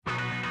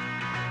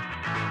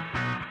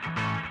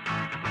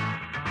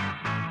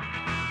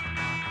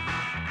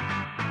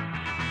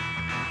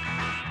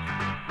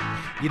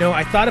You know,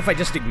 I thought if I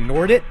just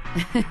ignored it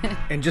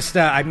and just,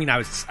 I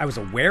was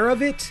aware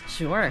of it.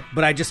 Sure.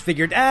 But I just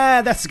figured,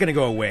 that's going to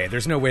go away.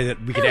 There's no way that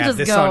we could It'll add just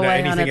this go onto away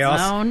on anything its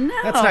else. own.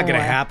 No. That's not going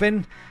to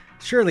happen.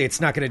 Surely it's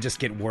not going to just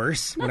get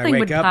worse when I Nothing wake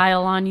would up.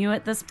 pile on you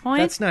at this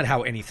point. That's not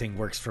how anything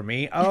works for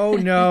me. Oh,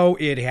 no,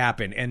 it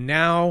happened. And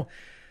now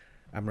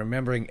I'm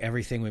remembering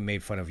everything we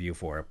made fun of you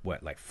for,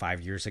 like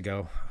 5 years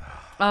ago?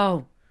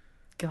 Oh,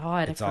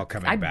 God. It's all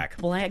coming back.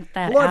 I blanked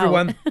that Hello, out.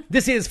 everyone.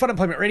 This is Fun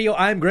Employment Radio.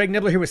 I'm Greg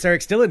Nibbler here with Sarah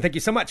Dillon. Thank you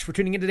so much for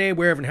tuning in today,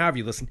 wherever and however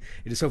you listen.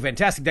 It is so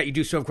fantastic that you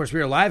do so. Of course,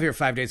 we are live here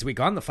 5 days a week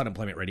on the Fun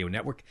Employment Radio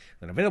Network,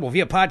 and available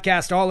via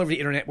podcast all over the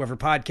internet, wherever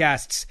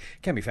podcasts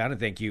can be found. And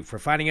thank you for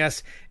finding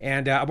us.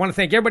 And I want to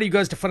thank everybody who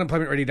goes to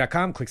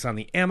funemploymentradio.com, clicks on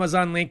the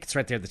Amazon link. It's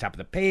right there at the top of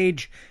the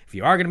page. If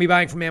you are going to be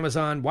buying from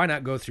Amazon, why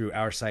not go through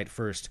our site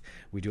first?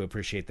 We do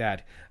appreciate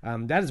that.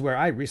 That is where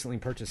I recently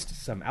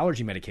purchased some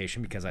allergy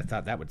medication because I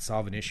thought that would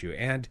solve an issue.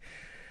 And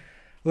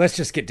let's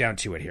just get down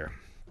to it here.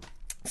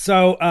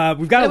 So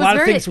we've got a lot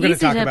of things we're going to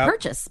talk about. It was very easy to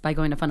purchase by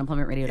going to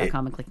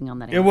funemploymentradio.com and clicking on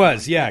that. It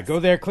was, yeah. Yes. Go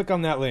there, click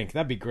on that link.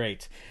 That'd be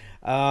great.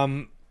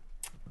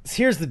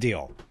 Here's the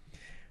deal.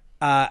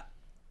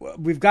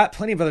 We've got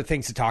plenty of other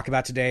things to talk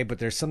about today, but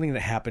there's something that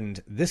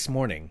happened this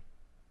morning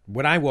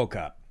when I woke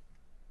up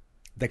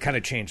that kind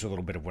of changed a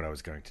little bit of what I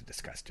was going to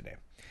discuss today.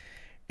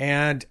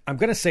 And I'm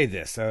going to say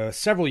this.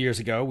 Several years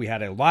ago, we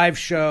had a live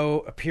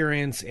show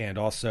appearance and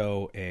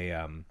also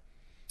a...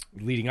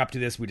 leading up to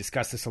this, we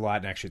discussed this a lot,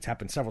 and actually it's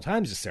happened several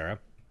times to Sarah,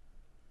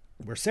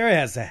 where Sarah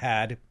has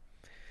had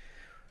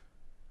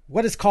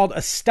what is called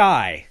a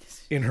sty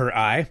in her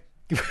eye,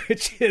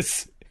 which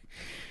is,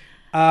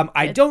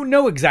 I don't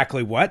know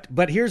exactly what,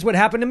 but here's what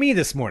happened to me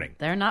this morning.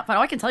 They're not fun.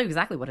 Oh, I can tell you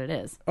exactly what it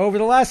is. Over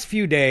the last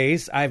few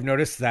days, I've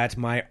noticed that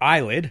my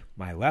eyelid,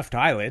 my left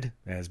eyelid,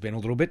 has been a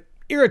little bit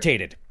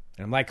irritated.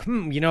 And I'm like,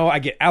 I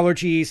get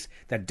allergies.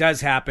 That does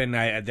happen.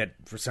 That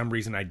for some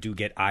reason I do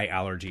get eye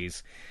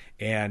allergies.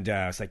 And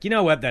it's like, you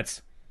know what?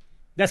 That's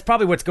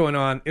probably what's going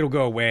on. It'll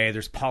go away.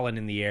 There's pollen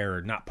in the air,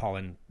 or not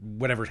pollen,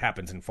 whatever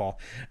happens in fall.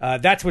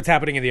 That's what's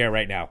happening in the air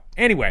right now.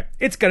 Anyway,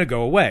 it's going to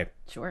go away.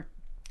 Sure.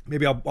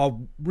 Maybe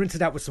I'll rinse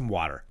it out with some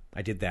water.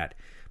 I did that.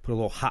 Put a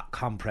little hot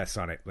compress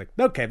on it. Like,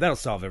 okay, that'll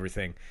solve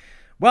everything.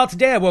 Well,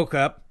 today I woke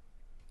up,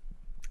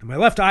 and my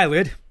left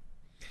eyelid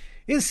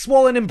is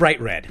swollen and bright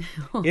red.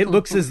 It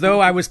looks as though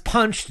I was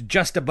punched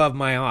just above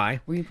my eye.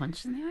 Were you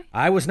punched in the eye?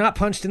 I was not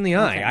punched in the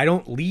eye. Okay. I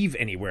don't leave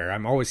anywhere.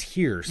 I'm always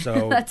here.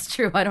 So That's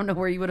true. I don't know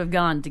where you would have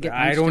gone to get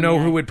punched. I don't know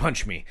who would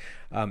punch me.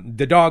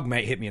 The dog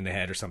might hit me in the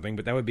head or something,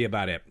 but that would be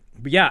about it.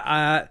 But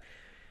yeah,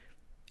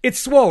 it's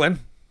swollen.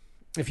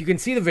 If you can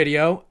see the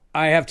video,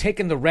 I have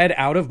taken the red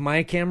out of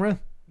my camera,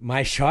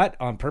 my shot,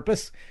 on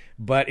purpose,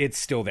 but it's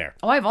still there.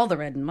 Oh, I have all the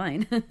red in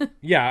mine.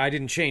 Yeah, I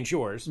didn't change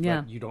yours,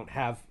 Yeah. but you don't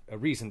have a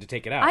reason to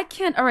take it out. I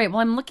can't. All right. Well,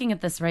 I'm looking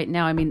at this right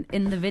now. I mean,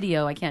 in the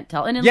video, I can't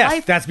tell. And in Yes,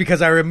 life, that's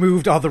because I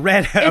removed all the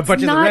red, a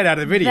bunch of the red out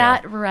of the video.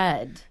 That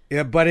red.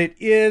 Yeah, but it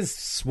is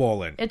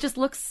swollen. It just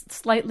looks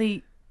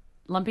slightly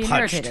lumpy and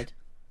Punched. irritated.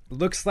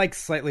 Looks like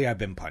slightly I've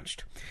been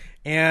punched.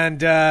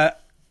 And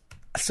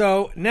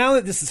so now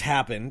that this has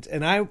happened,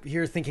 and I'm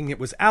here thinking it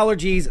was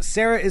allergies,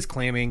 Sarah is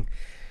claiming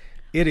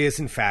it is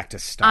in fact a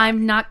sty.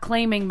 I'm not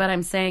claiming, but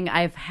I'm saying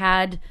I have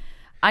had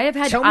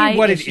Tell eye me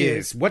what issues. it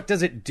is. What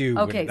does it do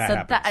Okay, when that so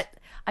happens?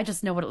 I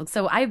just know what it looks.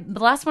 So the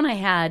last one I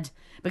had,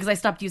 because I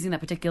stopped using that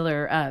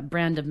particular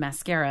brand of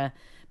mascara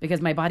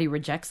because my body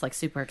rejects like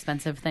super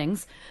expensive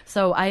things.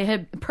 So I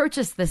had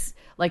purchased this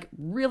like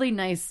really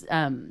nice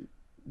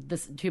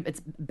this tube.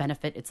 It's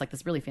Benefit. It's like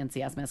this really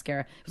fancy ass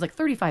mascara. It was like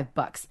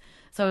 $35.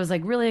 So I was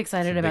like really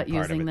excited about big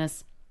part of using it.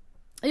 this.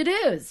 It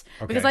is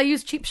because I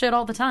use cheap shit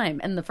all the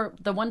time, and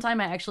the one time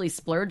I actually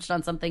splurged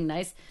on something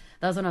nice,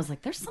 that was when I was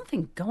like, "There's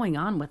something going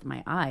on with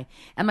my eye."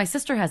 And my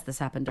sister has this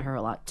happen to her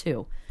a lot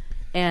too.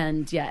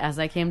 And yeah, as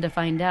I came to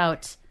find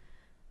out,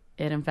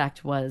 it in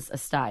fact was a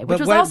sty, which But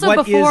was what also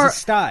is before a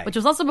sty? which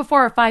was also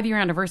before our 5-year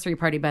anniversary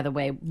party, by the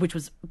way, which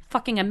was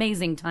fucking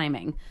amazing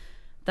timing.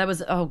 That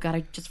was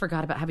I just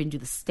forgot about having to do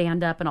the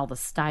stand up and all the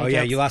sty. Oh yeah,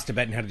 jokes. you lost a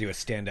bet on how to do a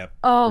stand-up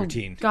Oh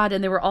routine. God,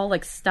 and they were all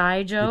like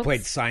sty jokes. You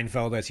played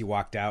Seinfeld as you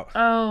walked out.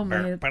 Oh my!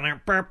 Yeah,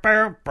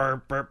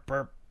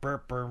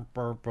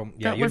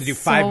 you had to do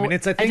 5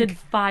 minutes, I think. I did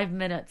 5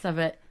 minutes of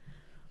it.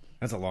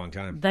 That's a long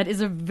time. That is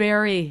a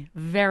very,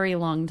 very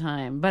long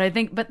time. But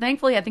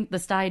thankfully, I think the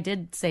sty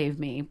did save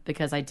me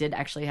because I did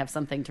actually have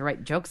something to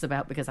write jokes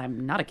about because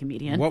I'm not a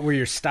comedian. What were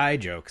your sty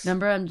jokes?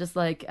 Remember, I'm just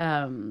like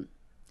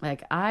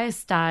I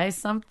sty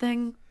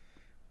something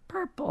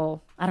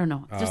purple. I don't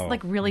know. Just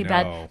like really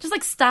bad. Just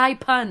like sty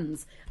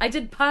puns. I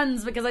did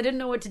puns because I didn't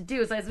know what to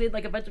do. So I just made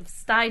like a bunch of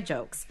sty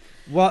jokes.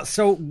 Well,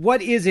 so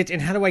what is it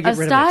and how do I get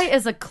rid of sty it?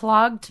 is a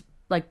clogged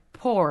like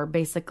pore,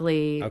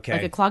 basically. Okay.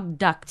 Like a clogged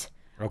duct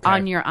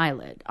on your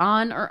eyelid.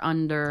 On or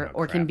under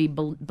or can be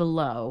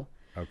below.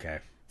 Okay.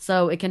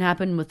 So it can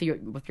happen with your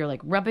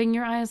like rubbing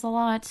your eyes a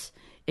lot.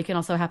 It can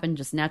also happen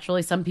just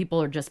naturally. Some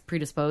people are just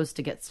predisposed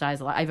to get styes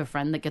a lot. I have a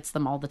friend that gets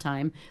them all the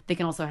time. They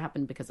can also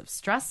happen because of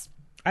stress.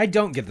 I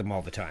don't get them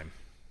all the time.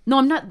 No,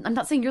 I'm not. I'm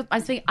not saying you're.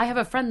 I'm saying I have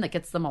a friend that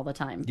gets them all the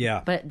time.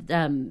 Yeah. But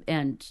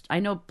and I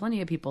know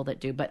plenty of people that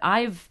do. But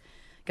I've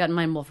gotten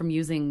mine from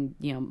using.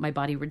 My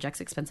body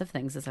rejects expensive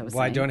things, as I was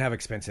Well, saying. I don't have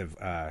expensive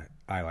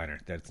eyeliner.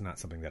 That's not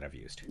something that I've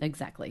used.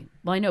 Exactly.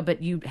 Well, I know,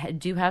 but you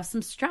do have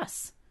some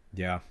stress,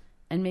 Yeah.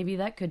 and maybe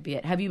that could be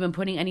it. Have you been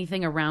putting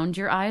anything around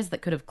your eyes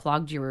that could have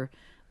clogged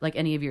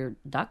any of your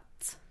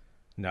ducts?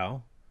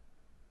 No.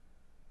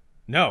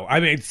 No. I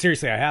mean,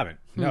 seriously, I haven't.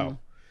 No.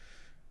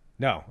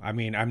 No. I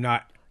mean, I'm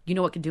not. You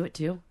know what could do it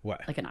too?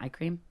 What? Like an eye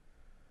cream?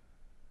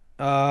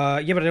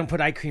 Yeah, but I don't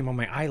put eye cream on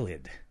my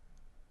eyelid.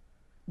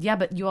 Yeah,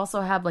 but you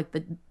also have like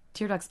the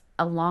tear ducts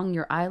along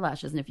your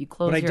eyelashes, and if you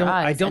close But your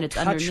eyes, I don't and it's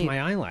touch underneath. my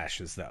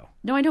eyelashes, though.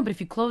 No, I know, but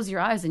if you close your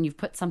eyes and you've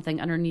put something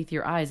underneath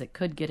your eyes, it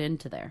could get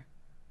into there.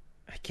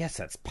 I guess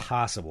that's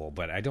possible,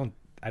 but I don't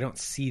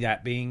see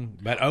that being.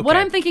 But okay. What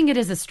I'm thinking it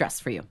is stress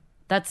for you.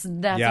 That's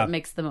Yeah. what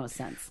makes the most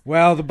sense.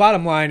 Well, the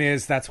bottom line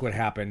is that's what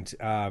happened.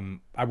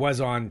 I was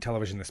on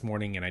television this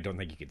morning, and I don't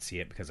think you could see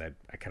it because I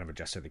kind of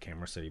adjusted the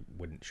camera so it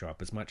wouldn't show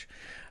up as much.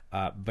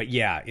 But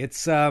yeah,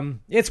 it's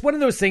one of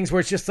those things where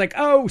it's just like,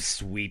 oh,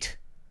 sweet.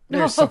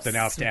 There's something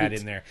else to add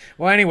sweet. in there.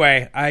 Well,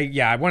 anyway,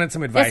 I wanted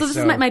some advice. Yeah, so this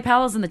is my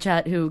pal is in the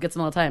chat who gets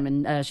them all the time,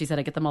 and she said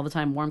I get them all the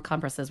time. Warm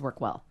compresses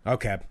work well.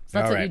 Okay. So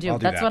that's All what right, you do. I'll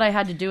That's that. what I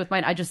had to do with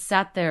mine. I just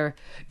sat there.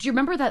 Do you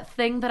remember that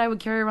thing that I would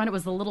carry around? It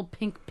was the little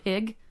pink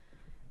pig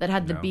that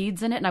had the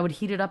beads in it, and I would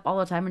heat it up all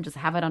the time and just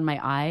have it on my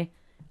eye.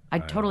 I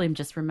totally am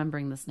just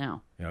remembering this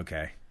now.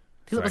 Okay.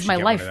 Because So it I was should my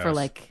get one life of for those.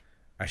 like...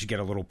 I should get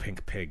a little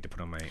pink pig to put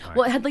on my eye.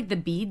 Well, it had like the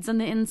beads on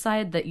the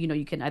inside that,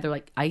 you can either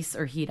like ice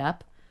or heat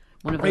up.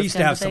 One of I those used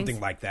to kinds have of things.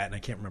 something like that, and I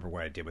can't remember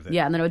what I did with it.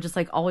 Yeah, and then I would just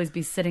like always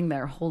be sitting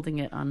there holding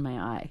it on my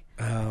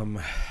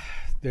eye.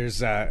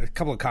 There's a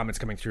couple of comments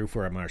coming through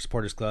from our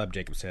supporters club.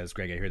 Jacob says,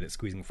 Greg, I hear that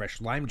squeezing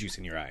fresh lime juice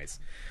in your eyes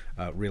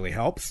really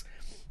helps.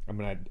 I'm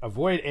going to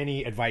avoid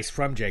any advice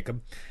from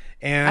Jacob.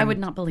 And I would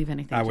not believe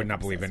anything. I would Jacob not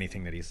believe says.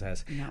 anything that he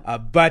says. No.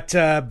 But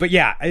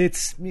yeah,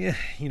 it's, what are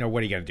you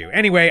going to do?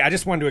 Anyway, I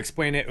just wanted to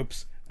explain it.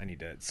 Oops, I need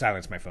to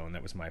silence my phone.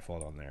 That was my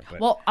fault on there. But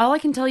Well, all I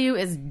can tell you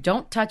is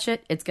don't touch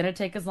it. It's going to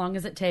take as long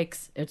as it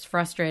takes. It's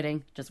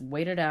frustrating. Just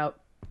wait it out.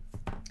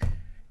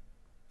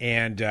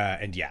 And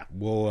yeah,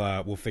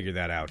 we'll figure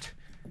that out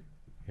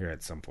here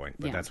at some point.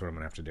 But Yeah. that's what I'm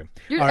going to have to do.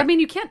 I All right. mean,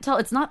 you can't tell.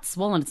 It's not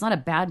swollen. It's not a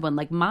bad one.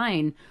 Like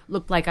mine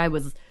looked like I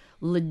was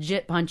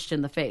legit punched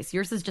in the face.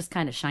 Yours is just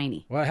kind of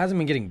shiny, Well, it hasn't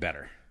been getting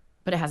better.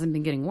 but it hasn't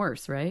been getting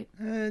worse, right?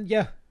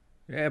 Yeah.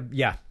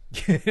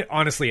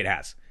 Honestly, it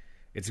has.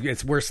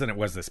 It's worse than it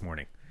was this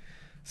morning.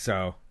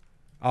 So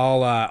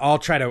I'll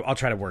try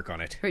to work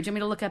on it. Great. Do you want me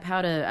to look up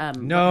how to?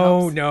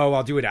 No,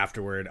 I'll do it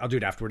afterward. I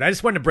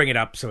just wanted to bring it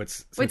up so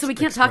it's. Wait, so we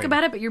can't talk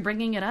about it, but you're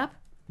bringing it up?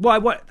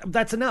 Well,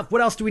 that's enough.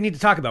 What else do we need to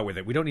talk about with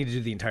it? We don't need to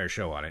do the entire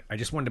show on it. I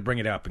just wanted to bring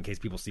it up in case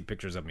people see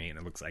pictures of me and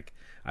it looks like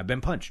I've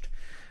been punched.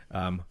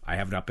 I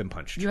have not been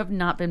punched. You have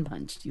not been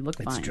punched. You look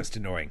It's fine. just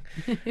annoying.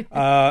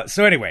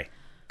 So anyway,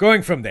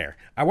 going from there,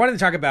 I wanted to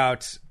talk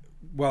about,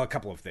 a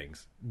couple of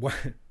things.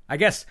 I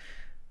guess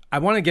I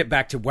want to get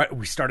back to what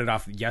we started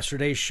off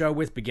yesterday's show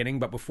with beginning.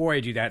 But before I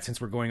do that, since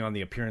we're going on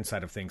the appearance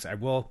side of things, I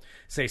will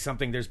say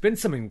something. There's been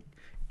some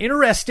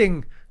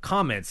interesting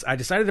comments. I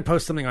decided to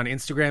post something on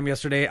Instagram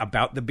yesterday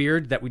about the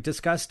beard that we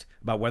discussed,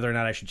 about whether or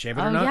not I should shave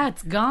it or not. Yeah,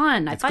 it's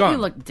gone. I thought gone. you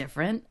looked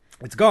different.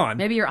 It's gone.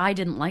 Maybe your eye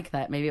didn't like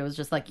that. Maybe it was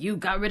just like, you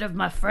got rid of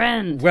my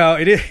friend. Well,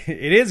 it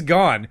is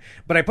gone.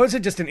 But I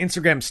posted just an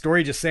Instagram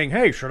story just saying,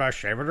 hey, should I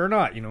shave it or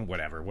not?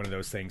 Whatever. One of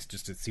those things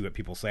just to see what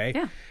people say.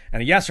 Yeah.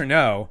 And a yes or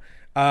no.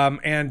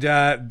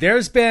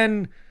 There's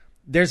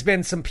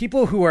been some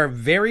people who are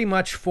very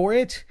much for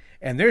it,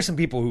 and there's some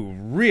people who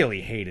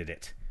really hated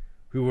it,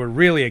 who were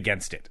really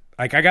against it.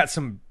 Like I got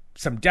some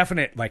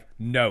definite like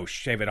no,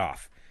 shave it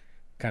off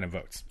kind of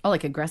votes. Oh,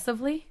 like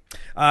aggressively?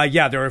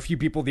 Yeah, there were a few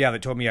people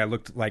that told me I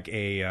looked like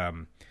a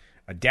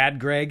dad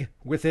Greg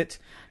with it.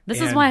 This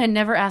is And- why I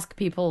never ask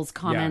people's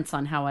comments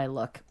on how I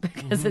look,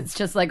 because it's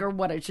just like, or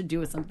what I should do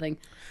with something.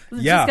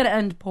 It's Yeah. just going to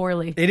end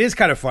poorly. It is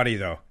kind of funny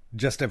though,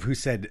 just of who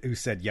said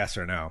yes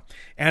or no.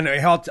 And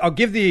I'll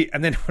give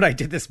and then what I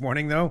did this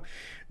morning though,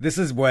 this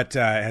is what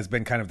has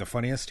been kind of the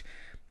funniest,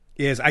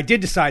 is I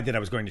did decide that I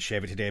was going to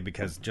shave it today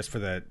because just for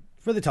the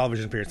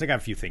television appearance, I got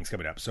a few things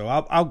coming up, so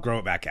I'll grow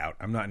it back out.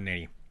 I'm not in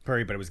any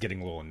hurry, but it was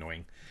getting a little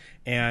annoying,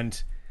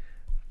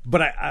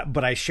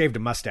 but I shaved a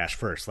mustache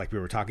first, like we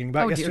were talking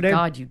about yesterday. Dear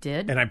God, you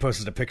did? And I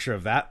posted a picture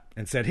of that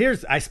and said,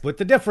 I split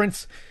the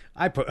difference.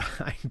 I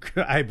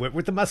went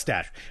with the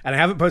mustache. And I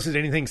haven't posted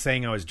anything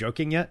saying I was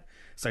joking yet.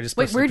 So I just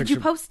Wait, posted where a did you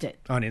picture post it?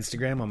 on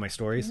Instagram on my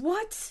stories.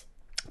 What?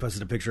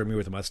 Posted a picture of me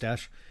with a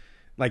mustache.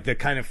 Like the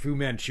kind of Fu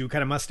Manchu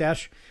kind of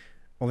mustache.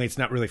 Only it's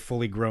not really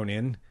fully grown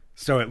in.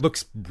 So it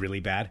looks really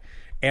bad.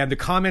 And the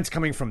comments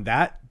coming from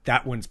that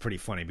one's pretty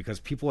funny because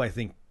people I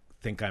think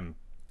I'm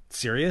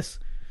serious.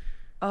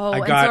 Oh,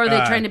 and got, so are they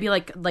trying to be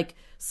like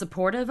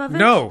supportive of it?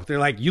 No, they're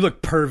like, you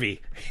look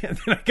pervy. And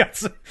then I got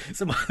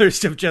some other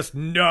stuff just,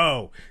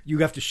 no, you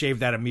have to shave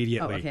that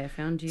immediately. Oh, okay, I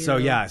found you. So,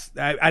 yes,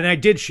 and I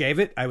did shave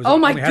it. I was Oh,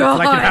 my only had it for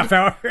like a God. half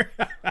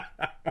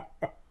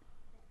hour.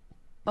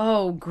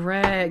 Oh,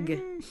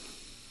 Greg.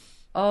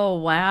 Oh,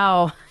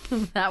 wow.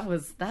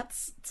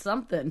 That's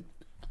something.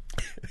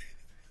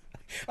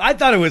 I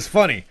thought it was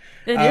funny.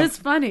 It is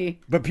funny.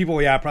 But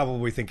people,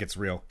 probably think it's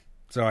real.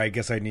 So I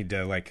guess I need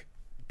to, like,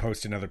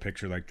 post another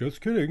picture, like,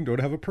 just kidding, don't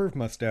have a perv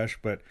mustache.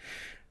 But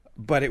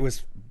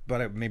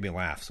it made me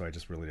laugh, so I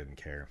just really didn't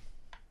care.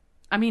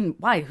 I mean,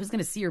 why? Who's going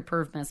to see your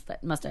perv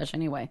mustache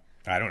anyway?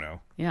 I don't know.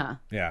 Yeah.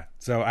 Yeah.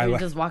 So You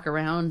just walk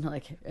around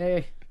like,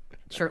 hey,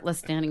 shirtless,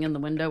 standing in the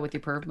window with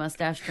your perv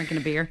mustache, drinking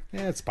a beer.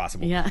 Yeah, it's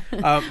possible. Yeah.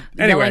 Anyway.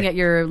 Yelling at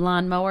your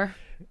lawnmower.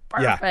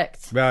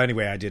 Perfect. Yeah. Well,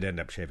 anyway, I did end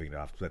up shaving it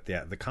off. But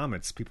yeah, the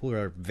comments, people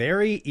are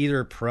very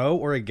either pro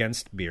or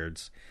against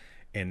beards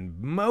and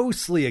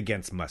mostly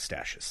against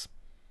mustaches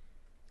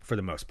for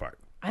the most part.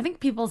 I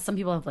think some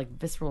people have like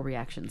visceral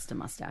reactions to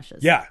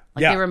mustaches. Yeah.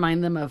 Like they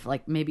remind them of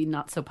like maybe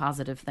not so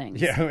positive things.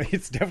 Yeah,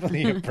 it's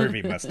definitely a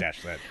pervy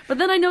mustache then. But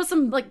then I know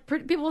some like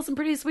people with some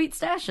pretty sweet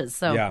stashes.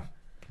 So Yeah.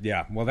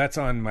 Yeah. Well, that's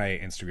on my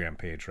Instagram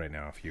page right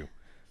now if you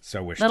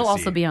so wish that'll to see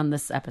also be on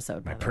this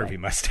episode. my by the pervy way.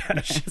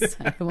 mustache. Yes,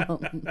 I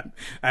will.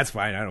 That's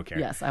fine. I don't care.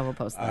 Yes, I will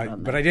post that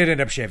on But there. I did end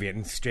up shaving it.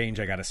 In exchange,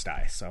 I got a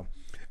sty. So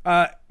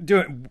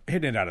hitting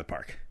it out of the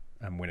park.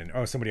 I'm winning.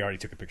 Oh, somebody already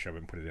took a picture of it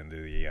and put it into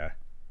the...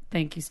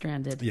 Thank you,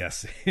 Stranded.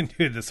 Yes,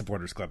 into the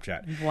supporters club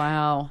chat.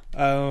 Wow.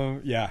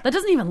 Yeah. That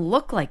doesn't even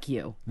look like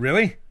you.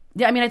 Really?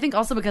 Yeah, I mean, I think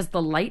also because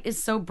the light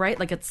is so bright,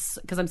 like it's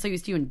because I'm so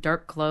used to you in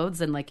dark clothes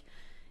and like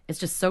it's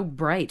just so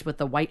bright with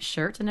the white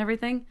shirt and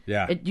everything.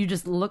 Yeah. It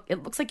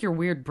looks like your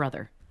weird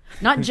brother.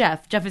 Not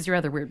Jeff. Jeff is your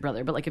other weird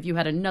brother, but like if you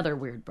had another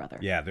weird brother.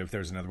 Yeah, if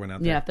there's another one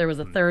out there. Yeah, if there was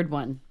a third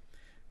one.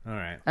 All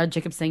right.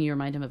 Jacob's saying you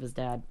remind him of his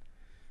dad.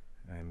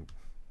 I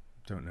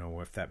don't know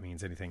if that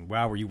means anything.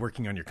 Wow, were you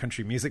working on your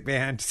country music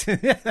band?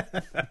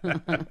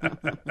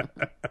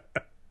 That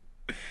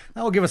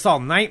will give us all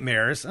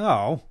nightmares.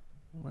 Oh,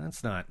 well,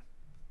 that's not.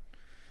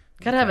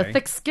 Gotta have a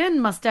thick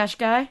skin, mustache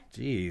guy.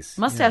 Jeez.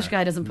 Mustache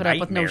guy doesn't put up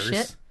with no Nightmares.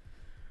 shit.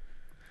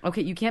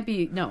 Okay, you can't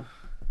be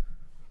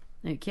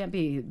you can't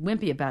be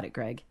wimpy about it,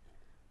 Greg.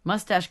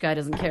 Mustache guy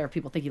doesn't care if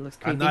people think he looks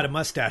creepy. I'm not a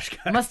mustache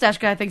guy. Mustache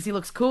guy thinks he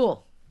looks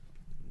cool.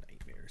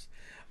 Nightmares.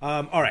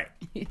 All right.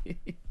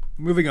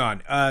 Moving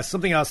on.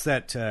 Something else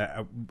that...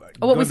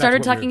 What we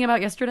started talking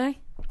about yesterday?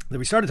 That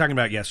we started talking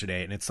about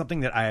yesterday, and it's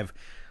something that I have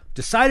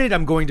decided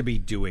I'm going to be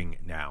doing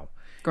now.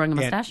 Growing a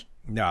mustache?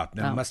 No,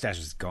 the mustache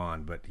is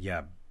gone, but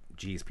yeah,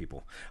 geez,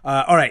 people.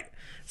 All right,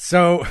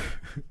 so...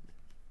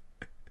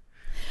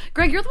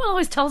 Greg, you're the one who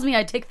always tells me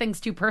I take things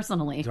too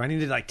personally. Do I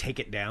need to, like, take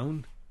it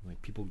down?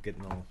 Like, people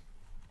getting all...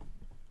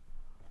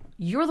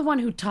 You're the one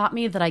who taught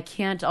me that I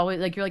can't always...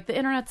 Like, you're like, the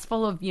internet's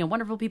full of,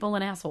 wonderful people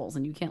and assholes,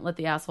 and you can't let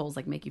the assholes,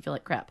 like, make you feel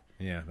like crap.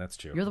 Yeah, that's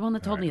true. You're the one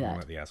that told me I that. won't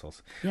let the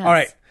assholes. Yes. All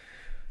right.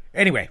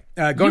 Anyway,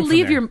 going You from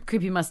leave there. your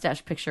creepy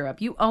mustache picture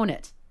up. You own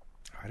it.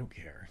 I don't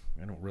care.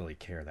 I don't really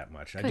care that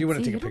much. I Good, do want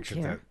to see, take a you don't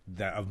picture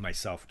care. of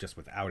myself just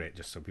without it,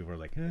 just so people are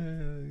like,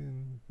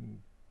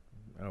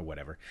 oh,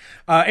 whatever.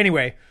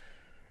 Anyway,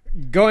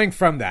 going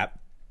from that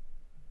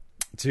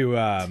to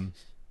what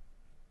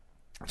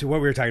we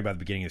were talking about at the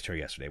beginning of the show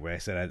yesterday, where I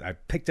said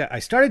I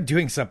started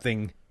doing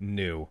something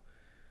new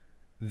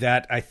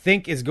that I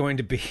think is going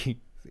to be.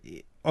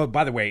 Oh,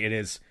 by the way, it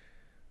is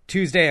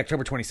Tuesday,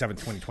 October 27th,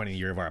 2020,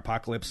 year of our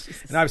apocalypse.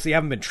 And obviously, I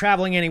haven't been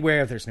traveling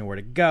anywhere. If there's nowhere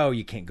to go,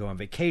 you can't go on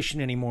vacation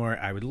anymore.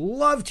 I would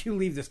love to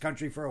leave this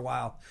country for a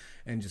while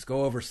and just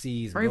go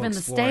overseas, Or go even the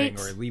exploring,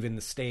 state. or leave in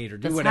the state, or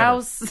do This whatever.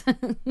 house.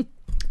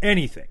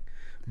 Anything.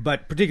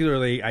 But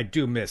particularly, I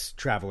do miss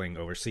traveling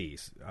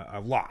overseas a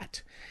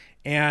lot.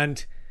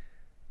 And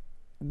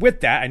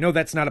with that, I know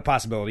that's not a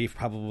possibility,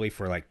 probably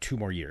for like 2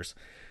 more years.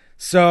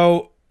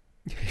 So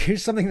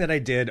here's something that I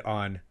did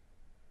on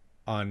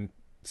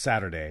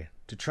Saturday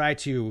to try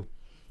to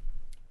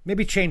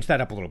maybe change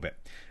that up a little bit.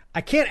 I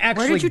can't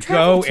actually you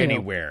travel go to?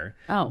 anywhere,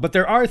 Oh. but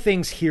there are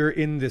things here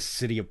in this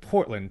city of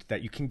Portland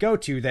that you can go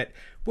to that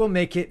will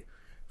make it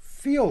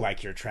feel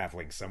like you're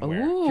traveling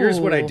somewhere. Ooh. Here's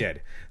what I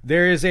did.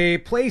 There is a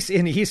place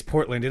in East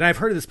Portland, and I've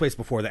heard of this place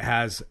before, that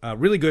has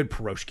really good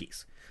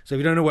pierogies. So if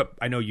you don't know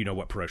I know you know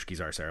what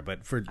pierogies are, Sarah,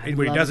 but for anybody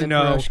who love a doesn't good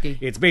know, pierogi.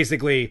 it's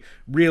basically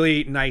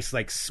really nice,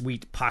 like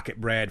sweet pocket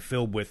bread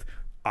filled with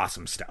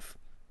awesome stuff.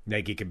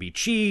 Like it could be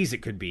cheese, it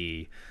could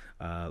be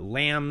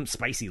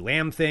spicy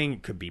lamb thing,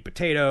 it could be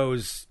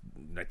potatoes,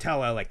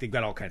 Nutella, like they've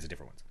got all kinds of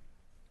different ones.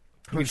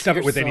 You can stuff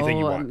it with You're anything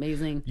you so want.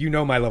 amazing. You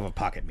know my love of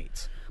pocket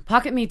meats.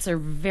 Pocket meats are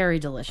very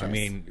delicious. I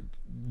mean,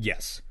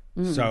 yes.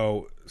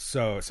 So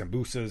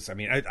sambusas. I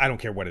mean, I don't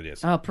care what it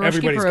is. Oh,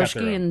 Everybody's got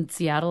their pierogi own. in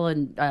Seattle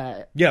and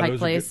Yeah, Pike those are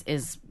Place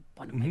is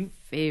one of my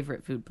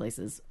favorite food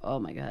places. Oh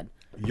my god.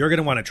 You're going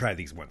to want to try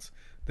these ones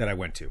that I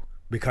went to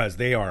because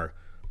they're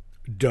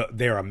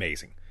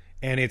amazing.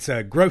 And it's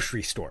a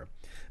grocery store,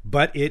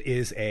 but it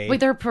is Wait,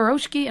 there are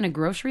pierogi in a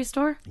grocery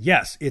store?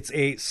 yes, it's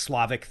a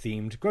Slavic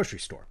themed grocery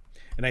store.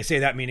 And I say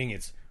that meaning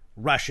it's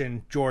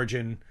Russian,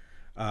 Georgian,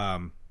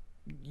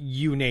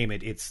 you name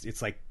it.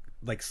 It's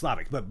like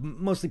Slavic, but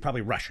mostly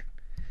probably Russian.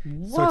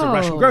 So it's a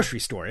Russian grocery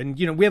store. And,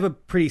 we have a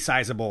pretty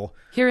sizable...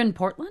 Here in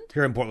Portland?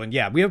 Here in Portland,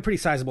 yeah. We have a pretty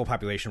sizable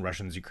population,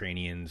 Russians,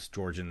 Ukrainians,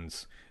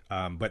 Georgians.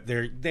 But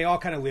they all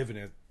kind of live in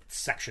a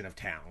section of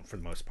town for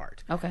the most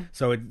part. Okay.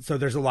 So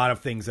there's a lot of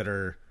things that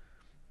are,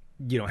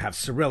 have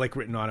Cyrillic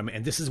written on them.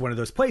 And this is one of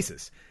those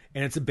places.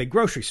 And it's a big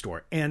grocery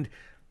store. And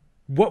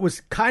what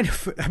was kind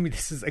of...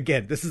 this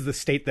is the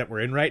state that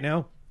we're in right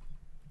now.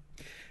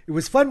 It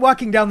was fun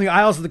walking down the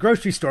aisles of the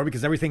grocery store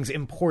because everything's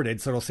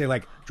imported. So it'll say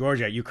like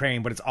Georgia,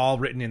 Ukraine, but it's all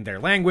written in their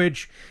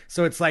language.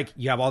 So it's like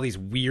you have all these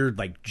weird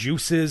like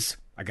juices.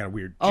 I got a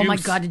weird juice. Oh my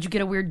God, did you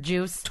get a weird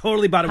juice?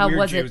 Totally bought a How weird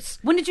was juice.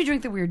 It? When did you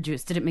drink the weird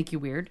juice? Did it make you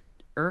weird?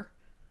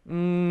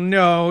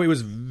 No, it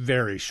was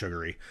very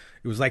sugary.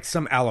 It was like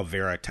some aloe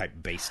vera type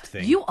based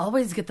thing. You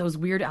always get those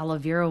weird aloe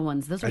vera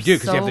ones. Those are I do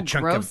because so you have the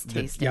chunk gross of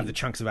tasting. you have the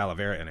chunks of aloe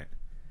vera in it.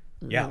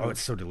 Yeah, oh, it's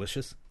so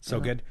delicious.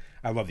 So good.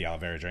 I love the aloe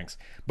vera drinks.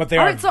 But they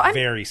are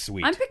very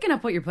sweet. I'm picking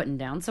up what you're putting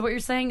down. So what you're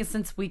saying is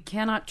since we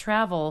cannot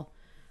travel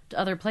to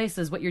other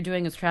places, what you're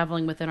doing is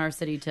traveling within our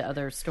city to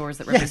other stores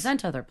that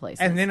represent other places.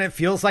 And then it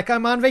feels like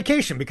I'm on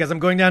vacation because I'm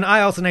going down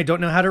aisles and I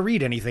don't know how to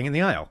read anything in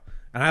the aisle.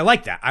 And I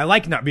like that. I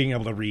like not being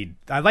able to read.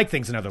 I like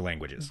things in other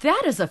languages.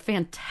 That is a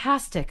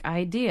fantastic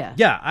idea.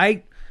 Yeah,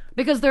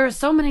 because there are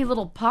so many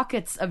little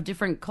pockets of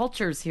different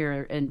cultures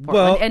here in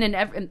Portland,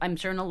 and I'm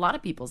sure in a lot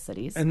of people's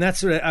cities. And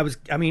that's what I was.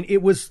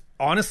 It was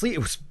honestly,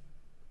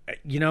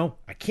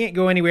 I can't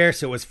go anywhere,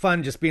 so it was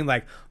fun just being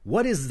like,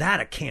 what is that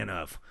a can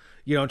of?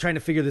 Trying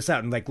to figure this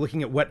out and like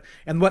looking at what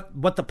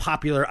the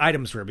popular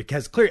items were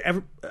because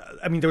there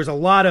was a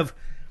lot of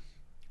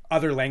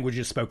other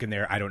languages spoken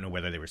there. I don't know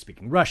whether they were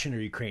speaking Russian or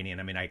Ukrainian.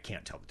 I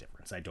can't tell the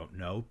difference. I don't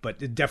know,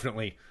 but it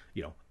definitely,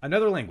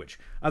 another language,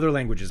 other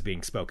languages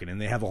being spoken. And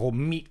they have a whole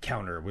meat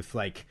counter with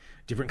like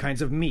different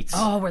kinds of meats.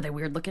 Oh, were they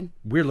weird looking?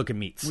 Weird looking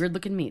meats. Weird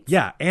looking meats.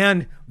 Yeah.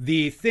 And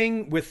the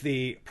thing with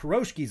the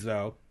pierogies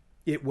though,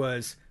 it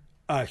was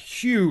a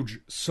huge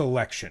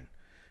selection.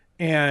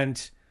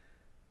 And,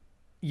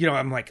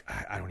 I'm like,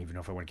 I don't even know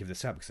if I want to give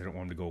this up because I don't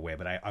want them to go away,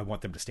 but I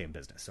want them to stay in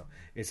business. So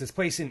it's this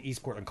place in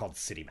East Portland called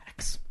City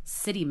Max.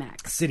 City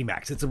Max. City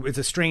Max. It's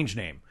a strange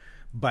name,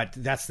 but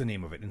that's the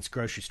name of it. And it's a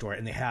grocery store,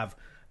 and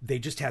they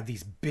just have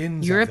these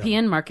bins.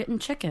 European Market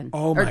and Chicken.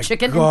 Oh or my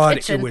chicken God!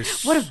 And kitchen. It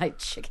was what am I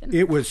chicken?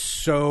 It was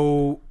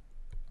so.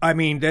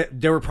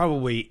 There were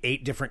probably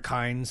 8 different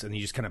kinds, and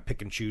you just kind of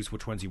pick and choose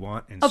which ones you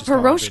want. And it's a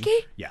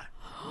pierogi? Yeah.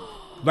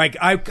 Like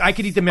I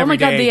could eat them every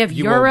day. Oh my God, they have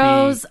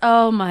euros.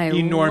 Oh my,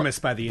 enormous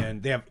by the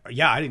end. They have.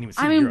 Yeah, I didn't even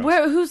see.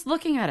 Euros. Who's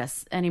looking at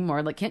us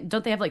anymore? Like,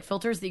 don't they have like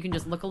filters that you can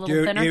just look a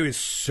little thinner? It was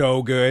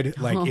so good.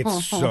 Like,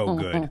 it's so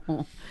good.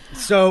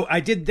 So I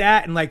did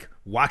that and like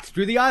walked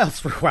through the aisles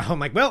for a while. I'm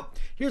like, well,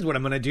 here's what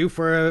I'm gonna do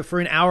for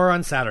an hour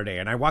on Saturday,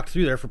 and I walked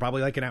through there for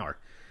probably like an hour,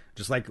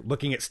 just like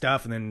looking at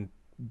stuff and then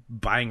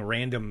buying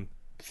random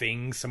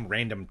things, some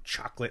random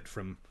chocolate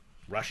from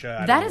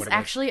Russia. That is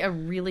actually a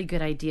really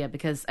good idea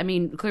because,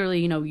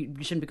 clearly, you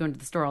shouldn't be going to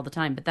the store all the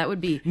time, but that would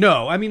be...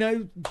 No,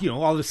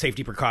 all the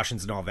safety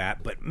precautions and all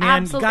that, but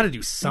man, you got to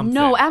do something.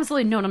 No,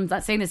 absolutely. No, and I'm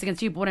not saying this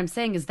against you, but what I'm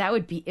saying is that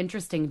would be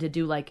interesting to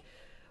do, like,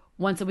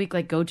 once a week,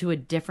 like, go to a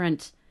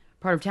different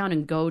part of town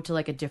and go to,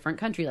 like, a different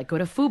country, like, go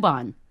to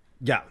Fuban.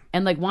 Yeah.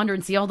 And, like, wander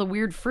and see all the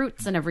weird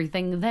fruits and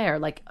everything there.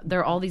 Like, there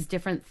are all these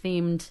different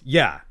themed...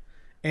 Yeah.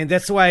 And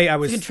that's why I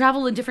was... So you can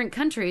travel in different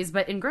countries,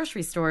 but in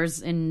grocery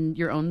stores in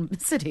your own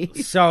city.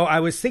 So I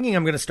was thinking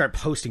I'm going to start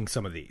posting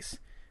some of these.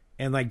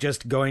 And, like,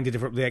 just going to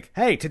different... Like,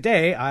 hey,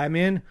 today I'm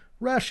in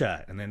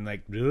Russia. And then,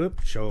 like,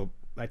 show...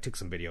 I took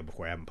some video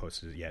before. I haven't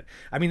posted it yet.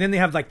 Then they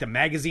have, like, the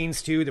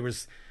magazines, too. There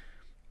was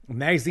a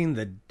magazine,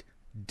 the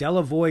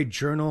Delavoy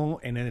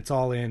Journal, and then it's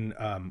all in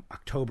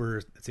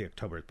October. Let's say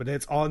October. But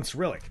it's all in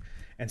Cyrillic.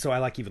 And so I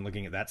like even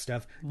looking at that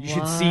stuff. You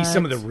should see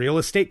some of the real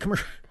estate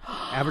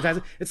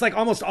advertising. It's like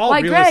almost all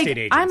real estate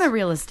agents. I'm a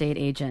real estate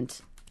agent.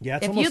 Yeah,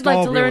 it's if almost you'd like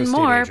all to real learn estate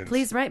more, agents.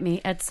 please write me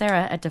at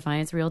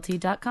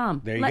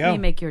sarah@defiancerealty.com. There you Let go. me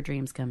make your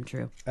dreams come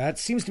true. That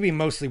seems to be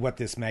mostly what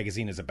this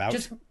magazine is about.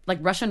 Just like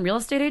Russian real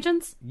estate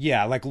agents?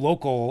 Yeah, like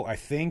local, I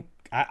think.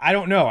 I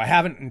don't know. I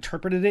haven't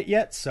interpreted it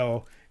yet,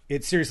 so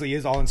it seriously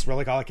is all in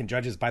Cyrillic. All I can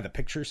judge is by the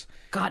pictures.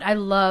 God, I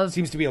love...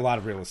 Seems to be a lot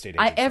of real estate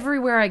agents.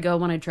 Everywhere I go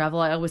when I travel,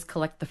 I always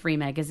collect the free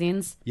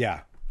magazines. Yeah.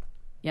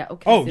 Yeah,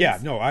 okay. Oh, yeah.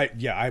 No, I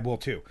will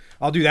too.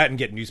 I'll do that and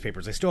get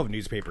newspapers. I still have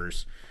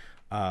newspapers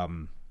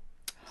from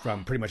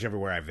pretty much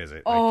everywhere I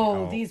visit.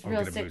 Oh, these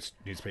real estate... Get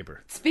a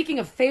newspaper. Speaking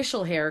of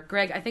facial hair,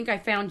 Greg, I think I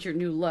found your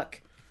new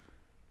look.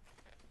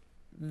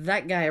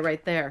 That guy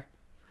right there.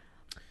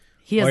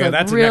 He has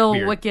a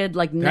real wicked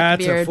like neck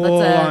beard.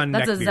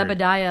 That's a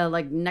Zebediah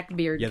like neck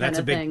beard kind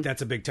of thing.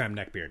 That's a big time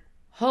neck beard.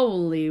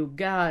 Holy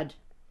God.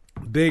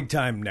 Big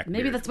time neck beard.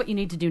 Maybe that's what you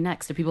need to do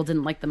next. If people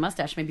didn't like the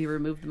mustache, maybe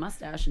remove the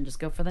mustache and just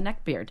go for the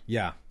neck beard.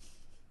 Yeah.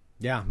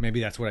 Yeah, maybe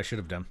that's what I should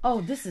have done.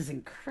 Oh, this is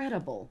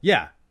incredible.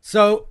 Yeah.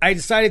 So I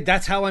decided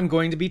that's how I'm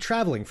going to be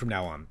traveling from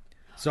now on.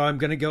 So I'm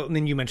going to go, and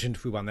then you mentioned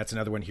Fuban. That's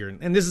another one here.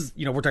 And this is,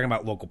 we're talking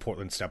about local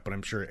Portland stuff, but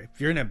I'm sure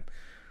if you're in a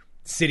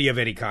city of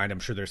any kind. I'm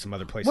sure there's some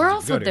other places. Where you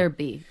else can go would to. there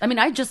be? I mean,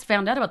 I just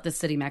found out about this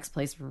City Max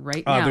place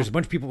right now. There's a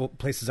bunch of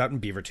places out in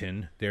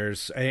Beaverton.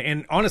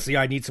 And honestly,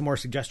 I need some more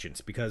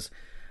suggestions because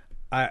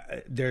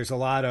there's a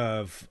lot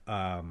of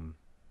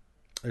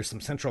there's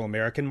some Central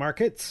American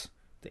markets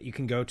that you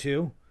can go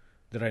to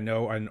that I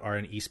know are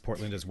in East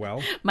Portland as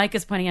well. Mike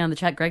is pointing out in the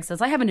chat. Greg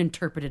says, I haven't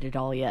interpreted it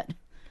all yet.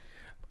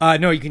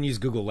 No, you can use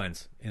Google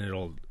Lens, and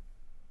it'll.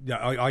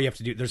 All you have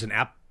to do. There's an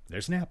app.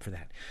 There's an app for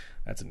that.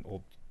 That's an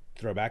old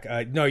throwback.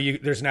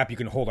 There's an app you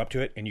can hold up to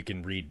it, and you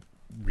can read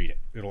it.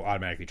 It'll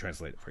automatically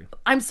translate it for you.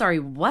 I'm sorry,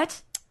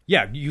 what?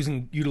 Yeah,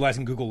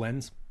 utilizing Google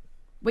Lens.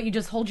 What, you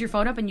just hold your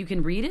phone up and you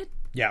can read it?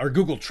 Yeah, or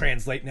Google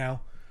Translate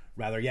now.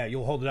 Rather, yeah,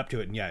 you'll hold it up to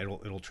it, and yeah,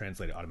 it'll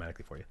translate it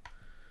automatically for you.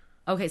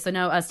 Okay, so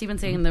now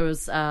Steven's saying there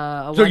was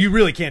so you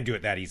really can't do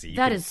it that easy.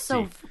 That is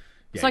so.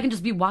 So I can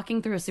just be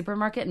walking through a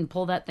supermarket and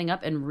pull that thing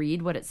up and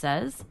read what it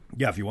says?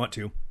 Yeah, if you want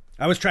to.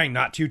 I was trying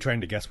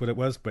to guess what it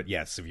was, but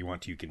yes, if you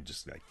want to, you can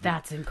just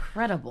That's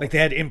incredible. Like they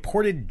had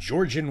imported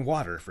Georgian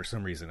water for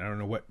some reason. I don't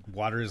know what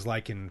water is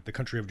like in the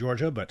country of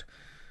Georgia, but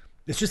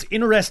it's just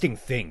interesting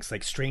things,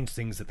 like strange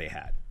things that they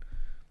had.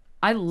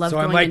 I love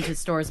going into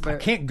stores where I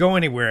can't go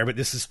anywhere, but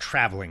this is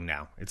traveling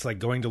now. It's like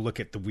going to look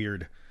at the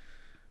weird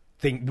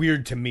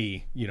to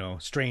me,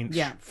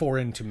 strange,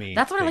 foreign to me.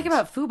 That's what I like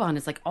about Fubon.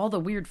 It's like all the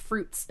weird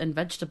fruits and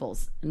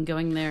vegetables, and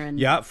going there and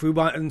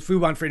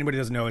Fubon, for anybody who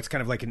doesn't know, it's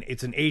kind of like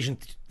it's an Asian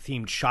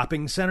themed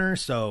shopping center.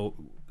 So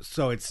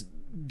it's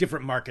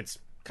different markets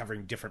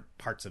covering different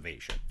parts of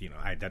Asia.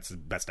 That's the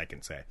best I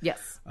can say.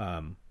 Yes.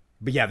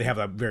 But yeah, they have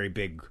a very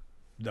big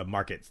the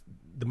market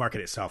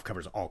itself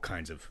covers all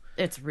kinds of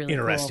it's really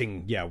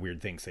interesting,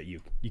 weird things that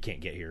you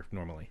can't get here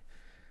normally.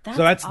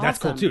 That's that's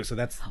cool too. So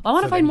that's I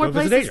want to find more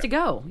places to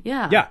go.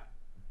 Yeah. Yeah.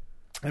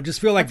 I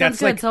just feel like that's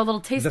good. like so a little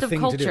taste of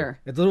culture.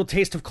 It's a little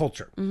taste of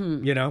culture,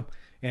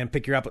 and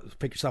pick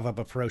yourself up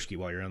a pierogi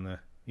while you're on the,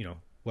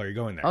 while you're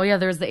going there. Oh yeah,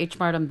 there's the H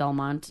Mart in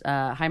Belmont,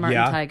 High Mart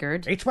and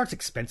Tigard. H Mart's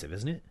expensive,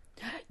 isn't it?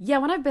 Yeah,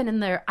 when I've been in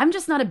there, I'm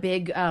just not a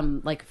big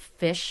like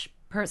fish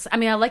person. I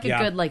mean, I like a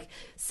good like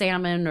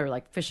salmon or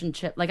like fish and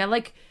chip. Like I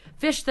like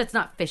fish that's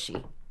not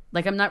fishy.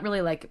 Like I'm not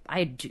really like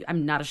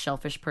I'm not a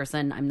shellfish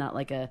person. I'm not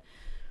like a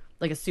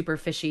super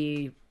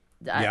fishy.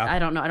 I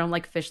don't know. I don't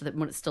like fish that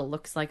when it still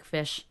looks like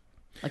fish.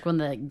 Like when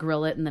they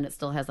grill it and then it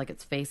still has like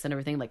its face and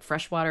everything. Like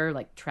freshwater,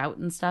 like trout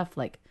and stuff.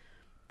 Like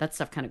that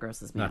stuff kind of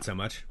grosses me out.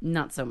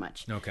 Not so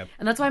much. Okay.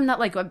 And that's why I'm not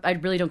like, I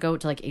really don't go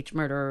to like H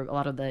Mart or a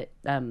lot of the,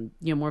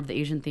 more of the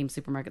Asian themed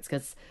supermarkets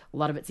because a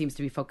lot of it seems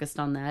to be focused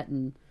on that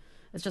and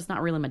it's just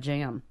not really my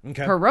jam.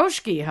 Okay.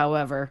 Pierogi,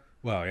 however.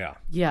 Well, yeah.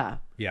 Yeah.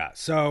 Yeah.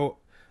 So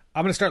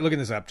I'm going to start looking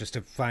this up just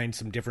to find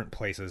some different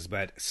places,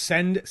 but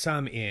send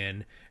some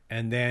in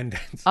and then.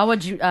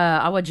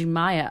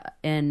 Awajimaya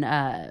in,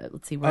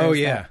 let's see, where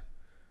is that?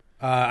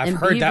 I've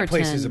heard that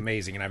place is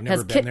amazing, and I've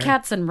never been there. Has Kit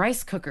Kats and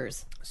rice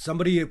cookers.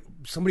 Somebody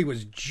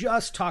was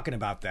just talking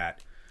about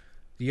that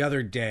the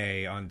other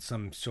day on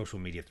some social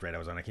media thread I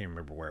was on. I can't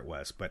remember where it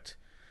was, but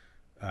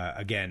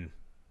again,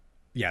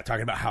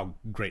 talking about how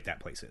great that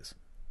place is.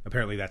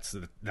 Apparently,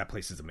 that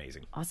place is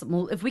amazing. Awesome.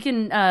 Well, if we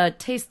can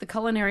taste the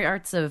culinary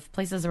arts of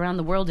places around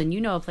the world, and you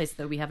know a place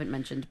that we haven't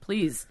mentioned,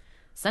 please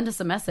send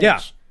us a message.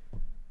 Yeah.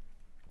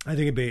 I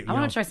think it'd be. I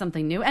want to try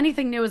something new.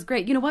 Anything new is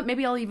great. You know what?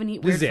 Maybe I'll even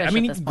eat weird fish. I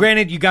mean,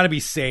 granted, you got to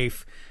be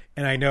safe,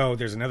 and I know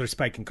there's another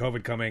spike in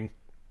COVID coming,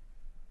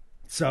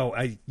 so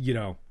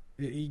you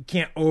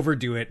can't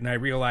overdo it. And I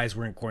realize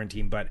we're in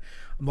quarantine, but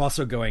I'm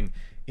also going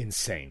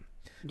insane.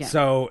 Yeah.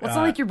 So it's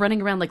not like you're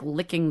running around like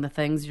licking the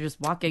things. You're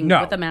just walking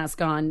with a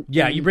mask on.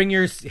 Yeah, you bring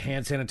your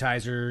hand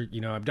sanitizer.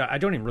 I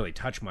don't even really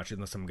touch much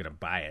unless I'm going to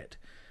buy it.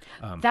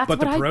 But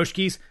the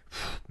pierogies,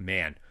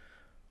 man,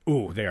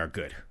 ooh, they are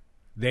good.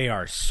 They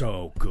are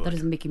so good. That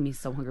is making me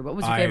so hungry. What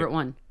was your favorite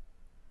one?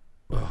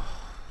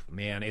 Oh,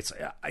 man, it's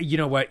you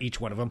know what?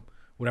 Each one of them,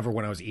 whatever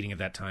one I was eating at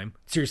that time.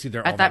 Seriously,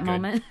 they're all at that good.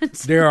 moment.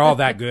 They're all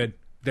that good.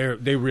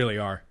 They really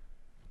are.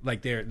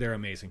 Like they're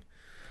amazing.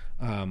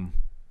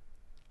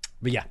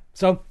 But yeah,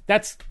 so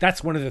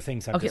that's one of the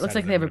things. Okay, it looks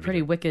like they have a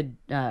pretty wicked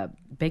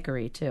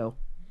bakery too.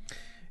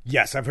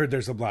 Yes, I've heard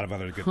there's a lot of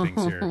other good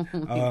things here.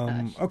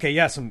 Okay,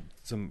 yeah, some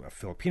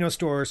Filipino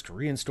stores,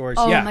 Korean stores.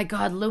 Oh yeah. my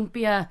God,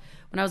 lumpia!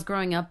 When I was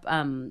growing up,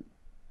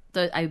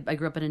 I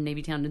grew up in a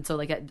Navy town, and so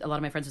like a lot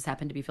of my friends just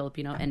happened to be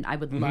Filipino, and I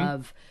would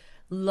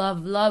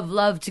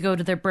love to go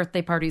to their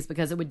birthday parties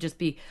because it would just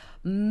be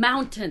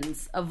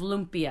mountains of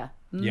lumpia,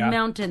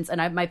 mountains,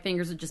 and my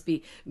fingers would just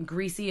be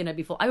greasy, and I'd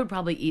be full. I would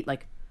probably eat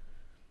like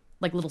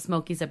Little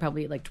Smokies. I'd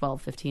probably eat like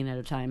 12, 15 at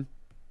a time.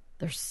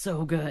 They're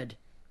so good.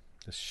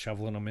 Just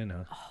shoveling them in,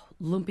 huh? Oh,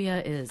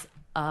 lumpia is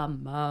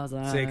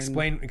amazing. Say,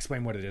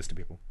 explain what it is to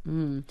people.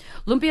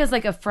 Lumpia is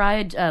like a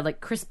fried,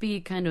 like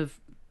crispy kind of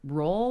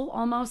roll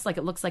almost. Like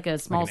it looks like a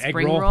small like an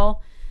spring egg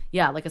roll.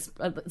 Yeah, like it's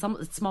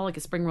small like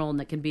a spring roll, and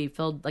that can be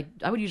filled. Like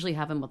I would usually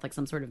have them with like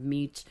some sort of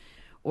meat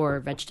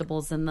or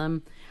vegetables in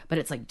them, but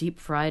it's like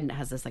deep fried and it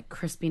has this like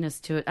crispiness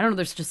to it. I don't know.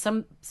 There's just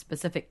some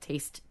specific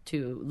taste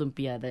to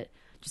lumpia that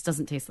just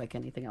doesn't taste like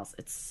anything else.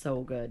 It's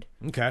so good.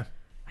 Okay.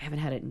 I haven't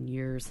had it in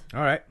years.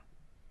 All right.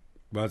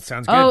 Well, it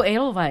sounds good. Oh,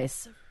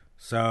 Edelweiss.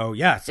 So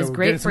yeah, so It's we're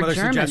great getting some for other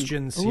German.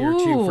 suggestions here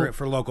too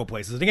for local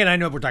places. And again, I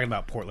know we're talking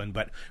about Portland,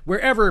 but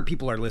wherever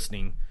people are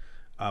listening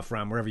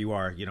from, wherever you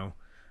are,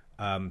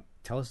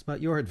 tell us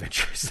about your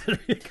adventures.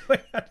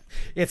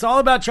 It's all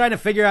about trying to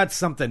figure out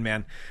something,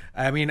 man.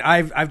 I mean,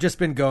 I've just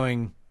been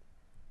going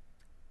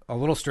a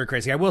little stir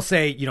crazy. I will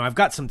say, I've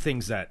got some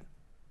things that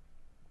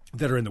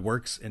are in the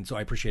works, and so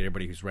I appreciate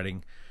everybody who's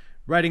writing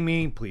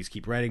me. Please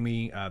keep writing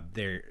me.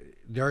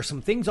 There are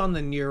some things on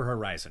the near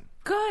horizon.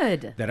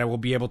 Good. That I will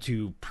be able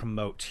to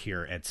promote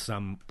here at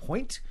some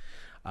point.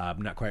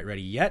 I'm not quite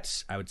ready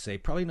yet. I would say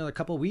probably another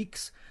couple of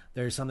weeks.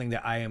 There's something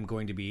that I am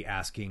going to be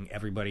asking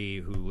everybody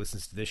who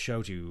listens to this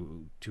show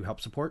to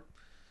help support,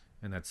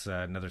 and that's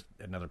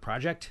another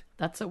project.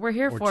 That's what we're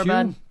here or for, two.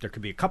 bud. There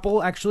could be a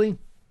couple actually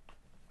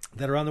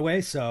that are on the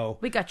way. So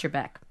We got your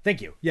back.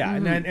 thank you. Yeah,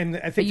 and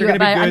I think You, they're going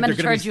to be good. I'm going They're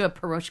to gonna charge you a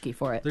pierogi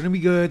for it. They're going to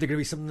be good. They're going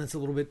to be something that's a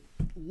little bit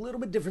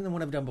different than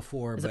what I've done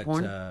before. Is but it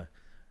porn?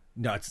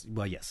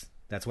 No, yes.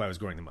 That's why I was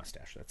growing the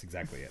mustache. That's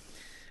exactly it.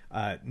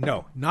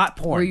 No, not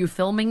porn. Were you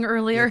filming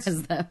earlier?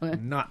 Is that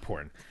what? Not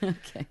porn.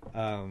 Okay.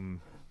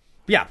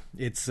 Yeah,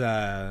 it's.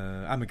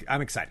 I'm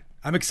excited.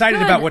 I'm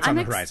excited about what's on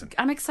the horizon.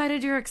 I'm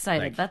excited you're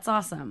excited. Like, That's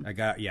awesome. I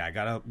got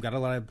a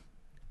lot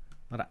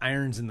of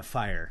irons in the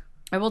fire.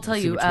 I will tell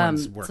see you, which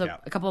ones work so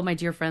out. a couple of my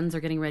dear friends are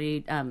getting ready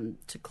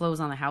to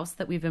close on a house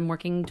that we've been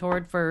working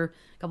toward for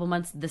a couple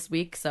months this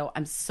week. So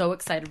I'm so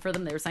excited for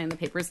them. They were signing the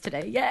papers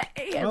today.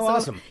 Yay!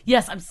 Awesome.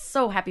 Yes, I'm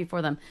so happy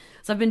for them.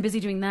 So I've been busy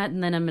doing that,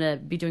 and then I'm going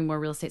to be doing more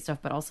real estate stuff.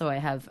 But also I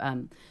have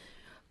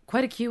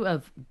quite a queue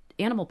of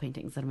animal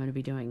paintings that I'm going to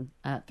be doing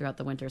throughout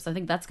the winter. So I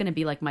think that's going to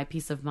be like my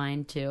peace of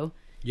mind too.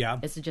 Yeah.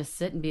 Is to just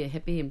sit and be a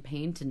hippie and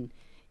paint and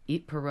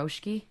eat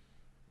pierogi.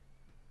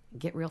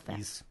 Get real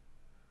fast.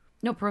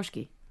 No,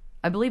 pierogi.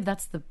 I believe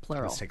that's the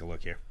plural. Let's take a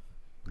look here.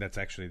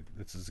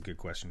 This is a good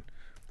question.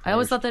 I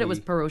always thought that it was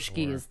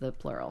pierogi or is the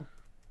plural.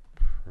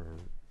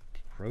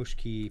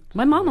 Pierogi.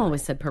 My mom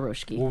always said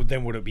pierogi. Well,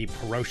 then would it be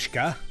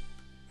pieroshka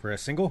for a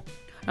single?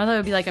 I thought it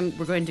would be like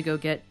we're going to go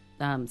get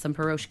some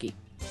pierogi.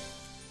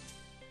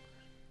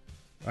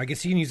 I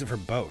guess you can use it for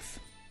both.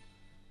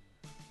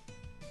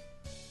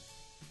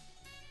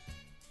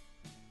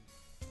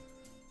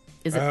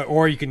 Is it?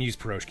 Or you can use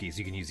pierogies.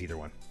 You can use either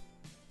one.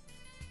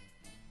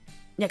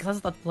 Yeah, because I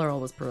thought the plural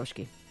was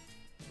pierogi.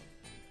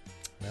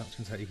 Well, it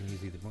turns out you can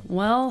use either one.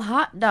 Well,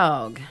 hot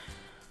dog.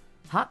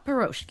 Hot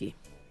pierogi.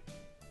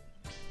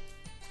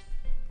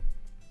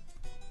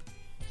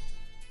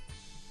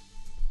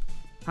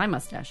 Hi,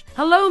 mustache.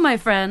 Hello, my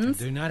friends.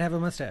 Do not have a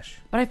mustache.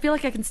 But I feel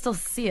like I can still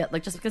see it.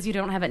 Like, just because you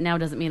don't have it now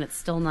doesn't mean it's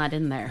still not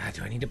in there.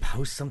 Do I need to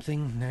post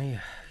something? No.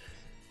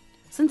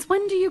 Since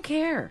when do you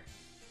care?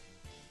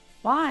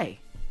 Why?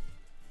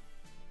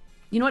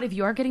 You know what? If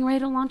you are getting ready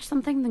to launch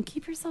something, then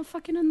keep yourself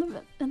fucking in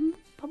the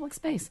public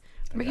space.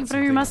 Making fun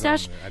of your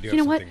mustache. You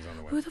know what?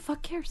 Who the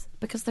fuck cares?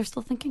 Because they're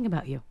still thinking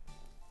about you.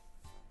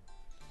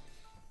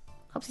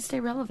 Helps you stay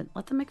relevant.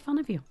 Let them make fun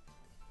of you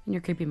and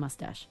your creepy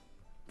mustache.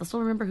 They'll still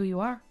remember who you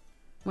are.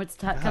 When it's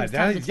comes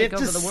time to take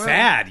over the world.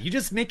 Sad. You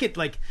just make it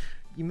like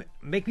you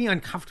make me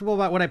uncomfortable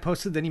about what I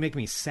posted. Then you make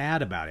me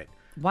sad about it.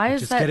 Why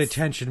is just that? Get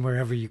attention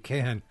wherever you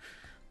can.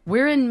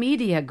 We're in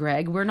media,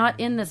 Greg. We're not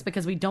in this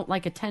because we don't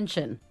like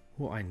attention.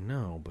 Well, I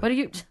know, but What are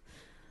you?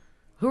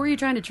 Who are you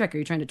trying to trick? Are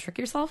you trying to trick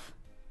yourself?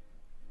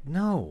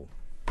 no.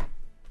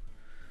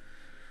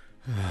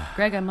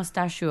 Greg, I must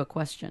ask you a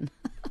question.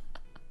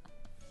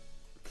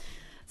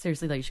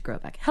 Seriously, though, you should grow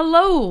it back.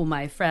 Hello,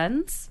 my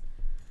friends.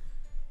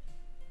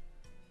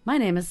 My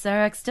name is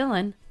Sarah X.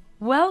 Dillon.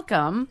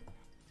 Welcome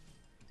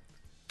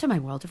to my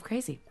world of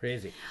crazy.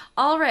 Crazy.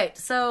 All right,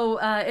 so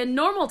in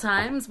normal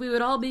times, we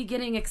would all be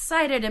getting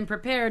excited and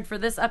prepared for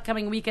this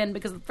upcoming weekend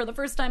because for the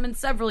first time in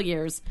several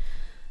years,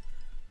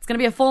 it's going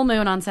to be a full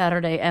moon on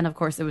Saturday. And, of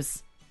course, I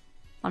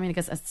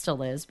guess it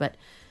still is, but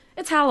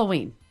it's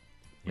Halloween,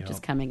 which is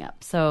coming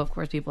up. So, of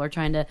course, people are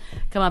trying to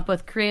come up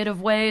with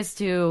creative ways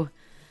to...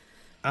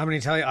 I'm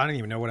going to tell you, I don't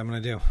even know what I'm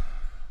going to do.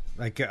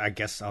 I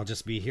guess I'll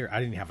just be here. I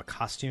didn't have a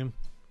costume.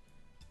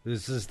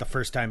 This is the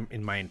first time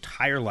in my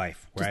entire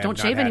life where Just don't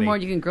shave anymore.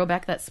 You can grow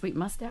back that sweet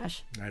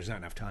mustache. There's not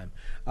enough time.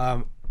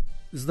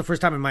 This is the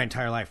first time in my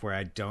entire life where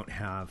I don't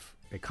have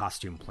a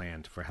costume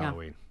planned for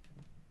Halloween.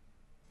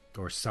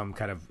 Or some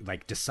kind of,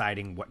 like,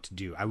 deciding what to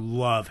do. I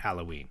love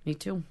Halloween. Me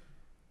too.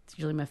 It's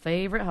usually my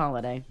favorite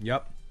holiday.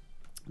 Yep.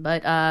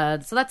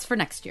 But, so that's for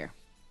next year.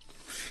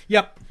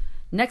 Yep.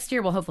 Next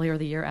year, well, hopefully, or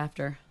the year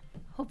after.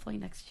 Hopefully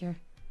next year.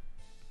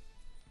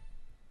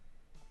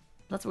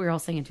 That's what we were all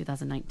saying in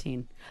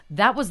 2019.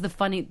 That was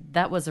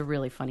a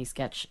really funny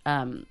sketch.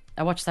 I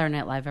watch Saturday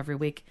Night Live every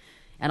week,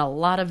 and a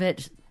lot of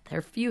it, there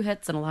are a few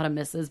hits and a lot of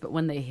misses, but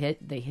when they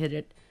hit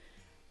it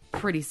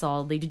pretty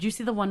solidly. Did you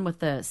see the one with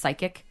the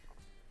psychic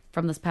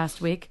from this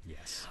past week?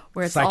 Yes.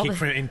 Where it's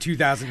Psychic in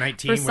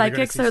 2019. For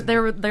psychics, so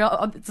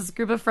it's this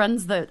group of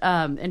friends that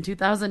in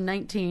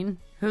 2019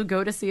 who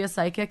go to see a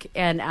psychic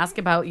and ask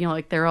about,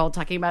 like they're all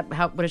talking about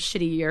what a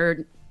shitty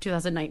year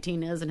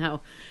 2019 is and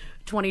how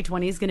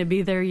 2020 is going to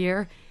be their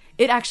year.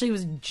 It actually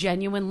was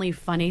genuinely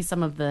funny.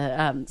 Some of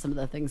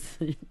the things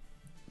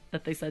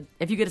that they said.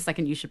 If you get a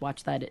second, you should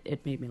watch that.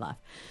 It made me laugh.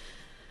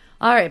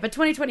 All right, but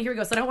 2020, here we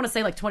go. So I don't want to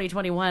say like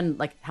 2021,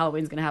 like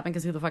Halloween's going to happen,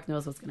 because who the fuck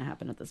knows what's going to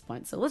happen at this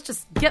point. So let's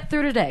just get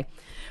through today.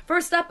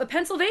 First up, a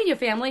Pennsylvania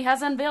family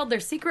has unveiled their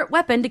secret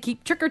weapon to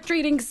keep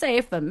trick-or-treating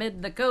safe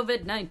amid the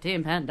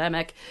COVID-19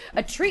 pandemic.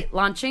 A treat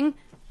launching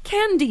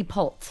candy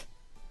pult.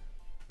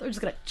 They're just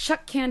going to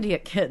chuck candy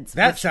at kids.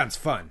 That sounds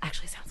fun.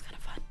 Actually sounds kind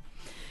of fun.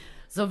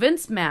 So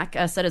Vince Mack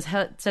said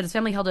his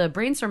family held a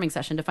brainstorming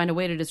session to find a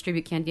way to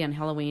distribute candy on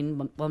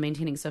Halloween while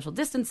maintaining social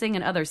distancing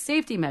and other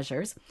safety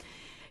measures.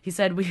 He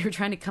said, we were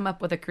trying to come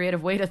up with a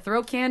creative way to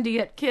throw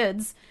candy at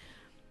kids.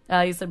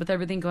 He said, with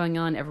everything going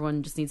on,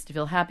 everyone just needs to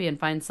feel happy and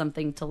find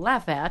something to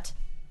laugh at.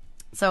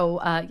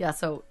 So,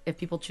 so if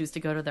people choose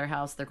to go to their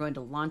house, they're going to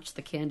launch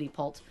the candy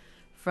pult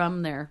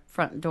from their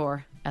front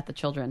door at the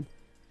children.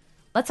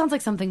 That sounds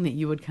like something that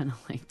you would kind of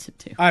like to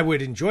do. I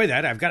would enjoy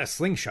that. I've got a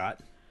slingshot.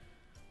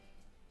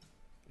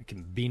 I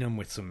can bean them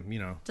with some,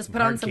 just some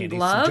put hard on some candy,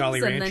 gloves some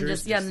Jolly and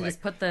Ranchers, then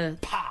just put the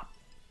pop.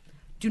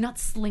 Do not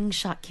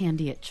slingshot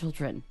candy at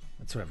children.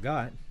 That's what I've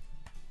got.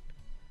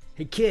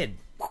 Hey, kid.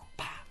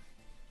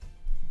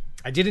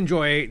 I did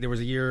enjoy, there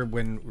was a year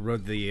when we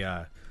rode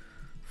the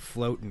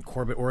float in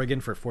Corbett, Oregon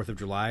for 4th of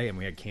July, and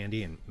we had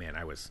candy, and man,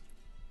 I was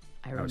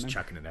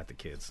chucking it at the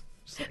kids.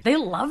 Like, they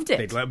loved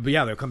it. But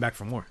yeah, they'll come back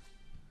for more.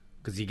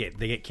 Because they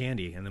get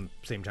candy, and then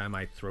at the same time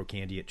I throw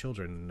candy at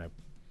children, and I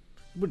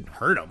wouldn't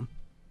hurt them.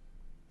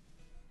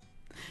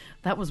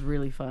 That was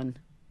really fun.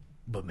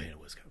 But man,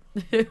 it was kind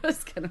of it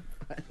was kind of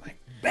fun. Like,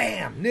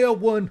 bam, nailed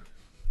one.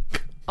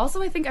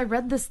 Also, I think I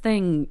read this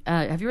thing.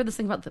 Have you read this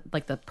thing about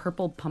the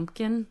purple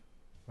pumpkin?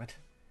 What?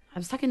 I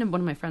was talking to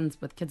one of my friends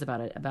with kids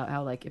about it, about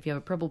how like if you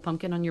have a purple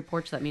pumpkin on your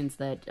porch, that means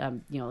that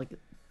like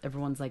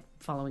everyone's like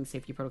following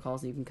safety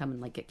protocols, and you can come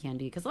and like get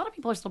candy, because a lot of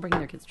people are still bringing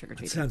their kids trick or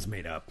treating. That sounds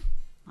made up.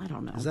 I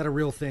don't know. Is that a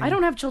real thing? I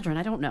don't have children.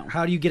 I don't know.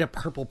 How do you get a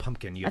purple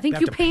pumpkin? I think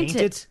you paint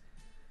it.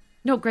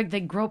 No, Greg, they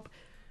grow up.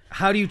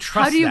 How do you trust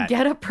that? How do you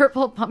get a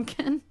purple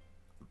pumpkin?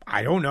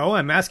 I don't know.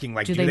 I'm asking,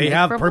 like, do they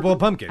have purple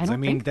pumpkins? I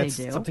mean, that's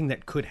something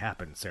that could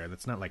happen, Sarah.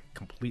 That's not, like,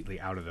 completely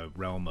out of the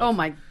realm of... Oh,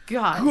 my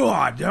God.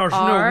 God, there's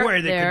no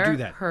way they could do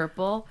that.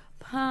 Purple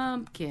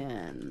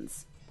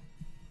pumpkins.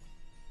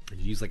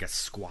 You use, like, a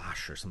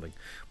squash or something.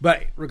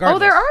 But regardless... Oh,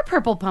 there are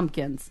purple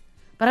pumpkins.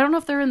 But I don't know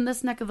if they're in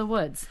this neck of the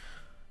woods.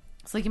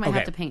 So like, you might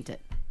have to paint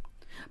it.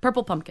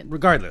 Purple pumpkin.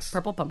 Regardless.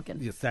 Purple pumpkin.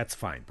 Yes, that's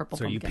fine. Purple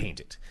so pumpkin. You paint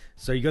it.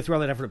 So you go through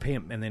all that effort to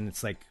paint it, and then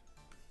it's like...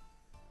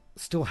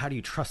 Still, how do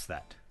you trust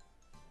that?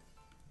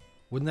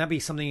 Wouldn't that be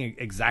something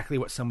exactly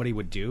what somebody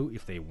would do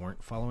if they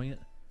weren't following it?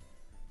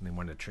 And they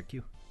wanted to trick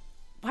you?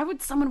 Why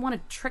would someone want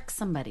to trick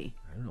somebody?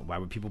 I don't know. Why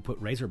would people put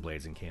razor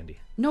blades in candy?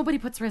 Nobody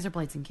puts razor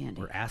blades in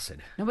candy. Or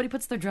acid. Nobody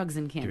puts their drugs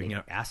in candy.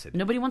 Doing acid.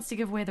 Nobody wants to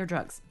give away their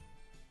drugs.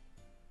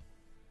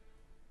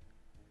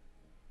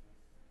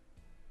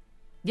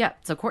 Yeah,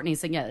 so Courtney's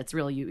saying, yeah, it's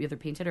real. You either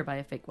paint it or buy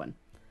a fake one.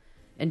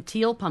 And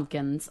teal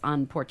pumpkins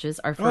on porches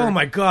are for... Oh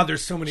my God,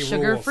 there's so many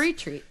sugar-free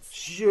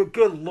treats.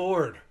 Good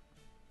Lord.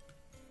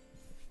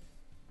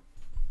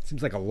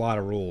 Seems like a lot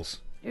of rules.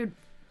 Dude,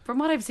 from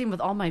what I've seen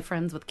with all my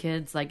friends with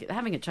kids, like,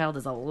 having a child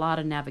is a lot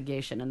of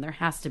navigation, and there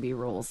has to be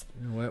rules.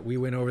 You know what? We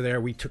went over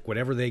there. We took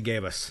whatever they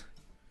gave us.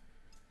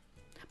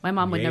 My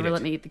mom would never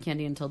let me eat the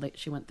candy until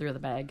she went through the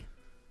bag.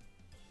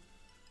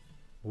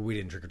 Well, we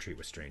didn't trick-or-treat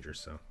with strangers,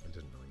 so it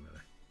didn't really matter.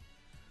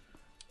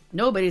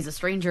 Nobody's a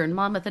stranger in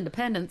Monmouth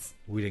Independence.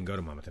 We didn't go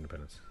to Monmouth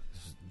Independence.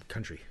 This is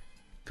country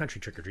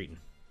trick-or-treating.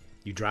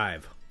 You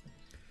drive.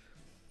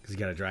 Because you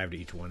got to drive to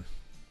each one.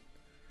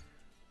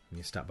 And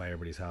you stop by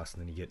everybody's house,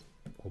 and then you get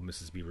old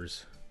Mrs.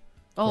 Beaver's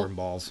corn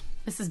balls.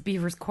 Mrs.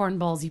 Beaver's corn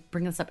balls. You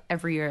bring this up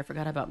every year. I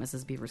forgot about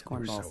Mrs. Beaver's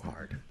corn balls. They were so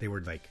hard. They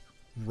were, like,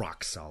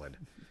 rock solid.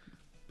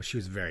 But she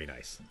was very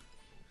nice.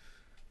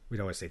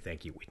 We'd always say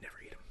thank you. We'd never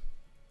eat them.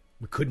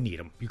 We couldn't eat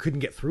them. You couldn't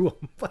get through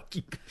them. Like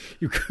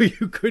you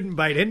couldn't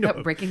bite into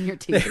them. Breaking your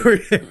teeth.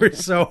 They were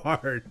so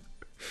hard.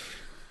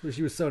 But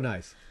she was so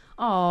nice.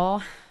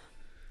 Oh,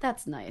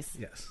 that's nice.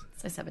 Yes.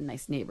 It's nice to have a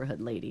nice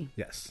neighborhood lady.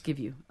 Yes. Give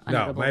you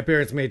No, my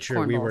parents made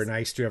sure we were balls.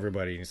 nice to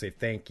everybody. And you say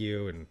thank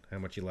you and how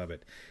much you love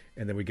it.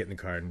 And then we get in the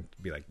car and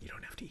be like, you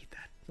don't have to eat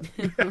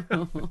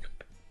that.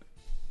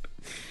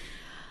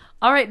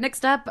 All right,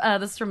 next up,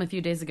 this is from a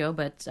few days ago,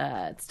 but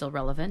it's still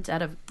relevant.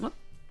 Out of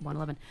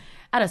 111,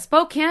 out of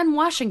Spokane,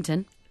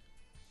 Washington,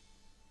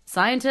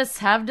 scientists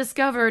have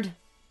discovered,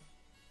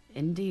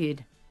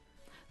 indeed,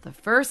 the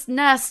first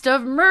nest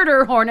of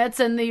murder hornets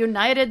in the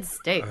United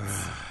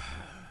States.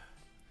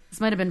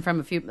 This might have been from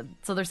a few.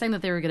 So they're saying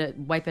that they were going to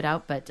wipe it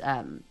out, but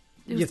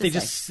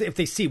if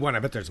they see one, I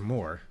bet there's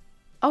more.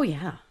 Oh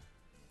yeah,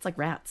 it's like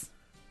rats.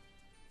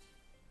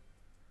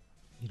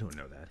 You don't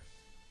know that.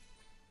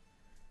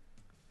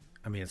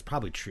 I mean, it's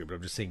probably true, but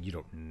I'm just saying you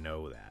don't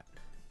know that.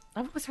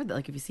 I've always heard that,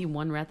 like, if you see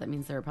one rat, that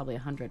means there are probably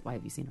 100. Why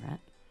have you seen a rat?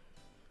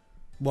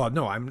 Well,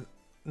 no, I'm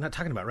not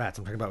talking about rats.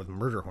 I'm talking about with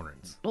murder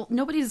hornets. Well,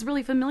 nobody's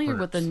really familiar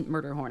with the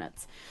murder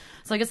hornets.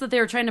 So I guess that they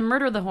were trying to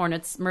murder the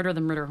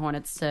murder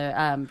hornets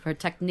to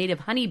protect native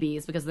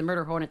honeybees because the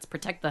murder hornets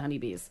protect the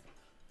honeybees.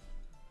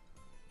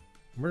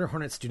 Murder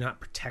hornets do not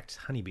protect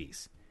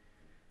honeybees.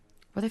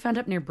 Were they found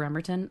up near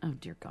Bremerton? Oh,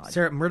 dear God.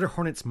 Sarah, murder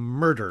hornets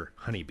murder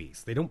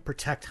honeybees. They don't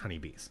protect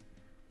honeybees.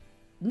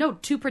 No,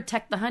 to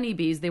protect the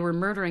honeybees, they were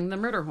murdering the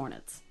murder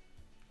hornets.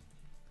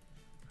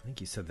 I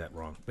think you said that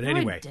wrong. But No,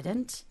 anyway. I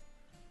didn't.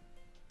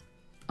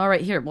 All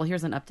right, here. Well,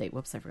 here's an update.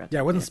 Whoops, I forgot. Yeah,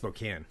 it wasn't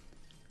Spokane.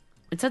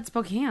 It said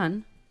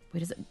Spokane.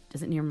 Wait,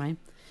 is it near mine?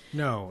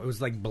 No, it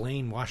was like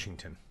Blaine,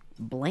 Washington.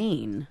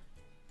 Blaine.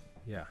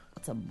 Yeah.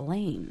 What's a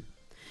Blaine?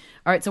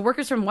 All right, so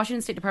workers from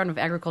Washington State Department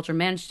of Agriculture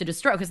managed to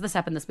destroy, because this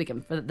happened this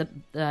weekend,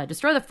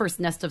 destroy the first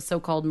nest of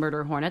so-called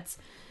murder hornets.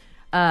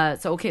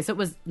 So it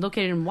was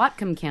located in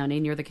Whatcom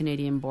County near the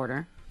Canadian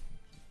border.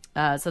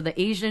 So the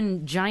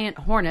Asian giant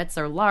hornets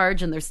are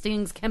large and their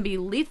stings can be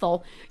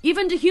lethal,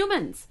 even to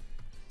humans.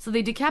 So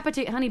they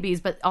decapitate honeybees,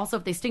 but also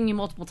if they sting you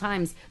multiple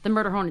times, the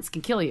murder hornets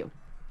can kill you.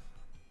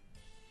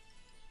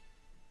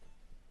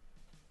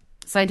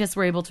 Scientists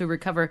were able to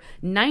recover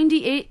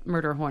 98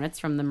 murder hornets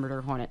from the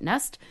murder hornet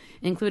nest,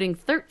 including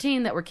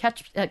 13 that were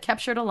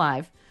captured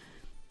alive.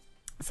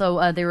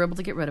 So they were able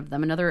to get rid of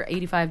them. Another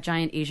 85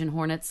 giant Asian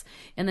hornets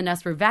in the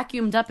nest were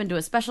vacuumed up into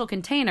a special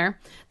container.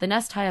 The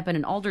nest, high up in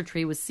an alder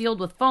tree, was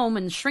sealed with foam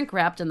and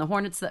shrink-wrapped, and the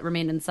hornets that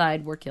remained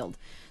inside were killed.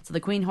 So the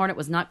queen hornet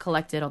was not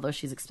collected, although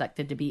she's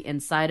expected to be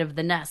inside of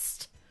the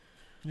nest.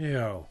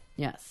 Ew.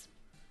 Yes.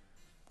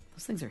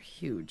 Those things are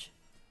huge.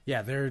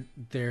 Yeah, they're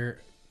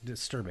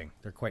disturbing.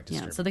 They're quite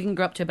disturbing. Yeah, so they can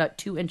grow up to about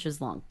 2 inches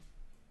long.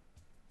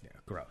 Yeah,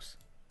 gross.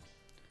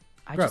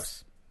 I Gross.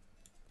 just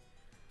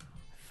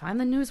find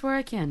the news where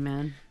I can,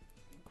 man.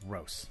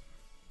 Gross.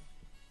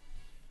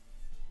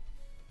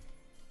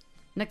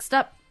 Next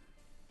up,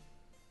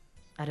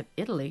 out of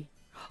Italy,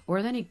 or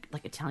are there any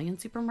like Italian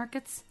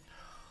supermarkets?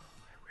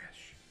 I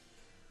wish.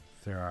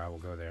 If there are, I will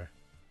go there.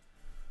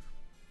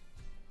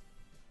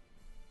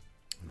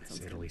 I miss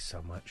Italy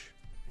so much.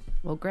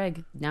 Well,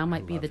 Greg, now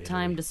might be the love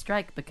time Italy. to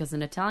strike because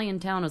an Italian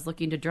town is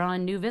looking to draw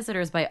in new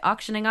visitors by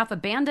auctioning off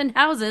abandoned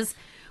houses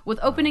with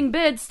opening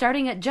bids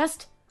starting at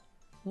just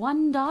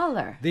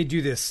 $1. They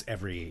do this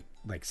every,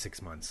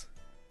 6 months.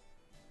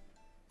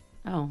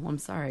 Oh, I'm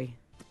sorry.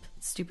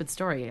 Stupid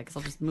story. I guess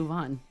I'll just move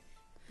on.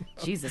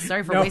 Jesus,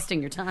 sorry for No.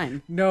 wasting your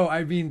time. No,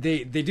 I mean,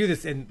 they do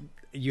this, and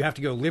you have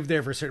to go live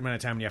there for a certain amount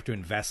of time, and you have to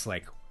invest,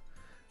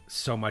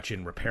 so much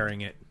in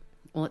repairing it.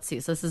 Well, let's see.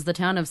 So this is the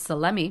town of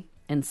Salemi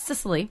in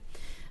Sicily.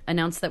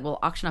 Announced that will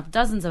auction off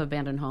dozens of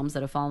abandoned homes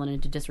that have fallen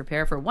into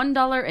disrepair for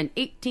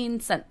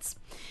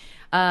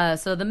 $1.18.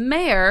 So the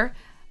mayor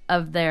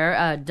of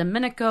there,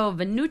 Domenico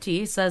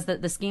Venuti, says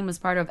that the scheme was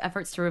part of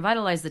efforts to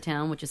revitalize the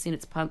town, which has seen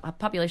its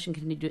population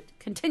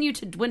continue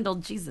to dwindle.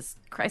 Jesus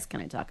Christ, can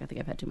I talk? I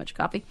think I've had too much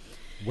coffee.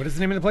 What is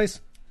the name of the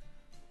place?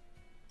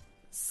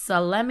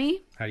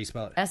 Salemi, How do you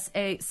spell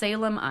it?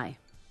 Salem I.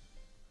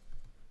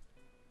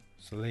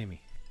 Salami.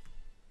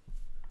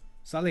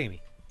 Salami.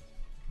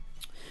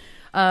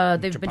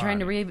 They've been trying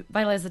to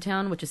revitalize the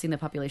town, which has seen the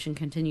population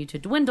continue to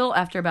dwindle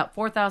after about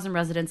 4,000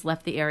 residents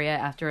left the area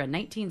after a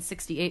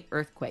 1968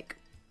 earthquake.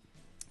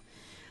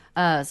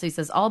 So he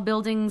says all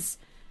buildings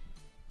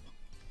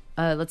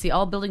belong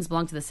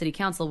to the city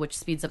council, which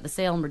speeds up the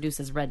sale and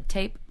reduces red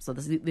tape. So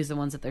these are the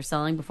ones that they're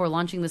selling. Before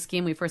launching the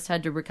scheme, we first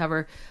had to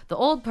recover the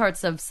old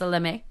parts of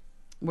Saleme,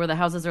 where the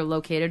houses are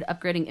located,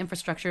 upgrading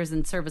infrastructures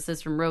and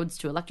services from roads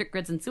to electric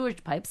grids and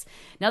sewage pipes.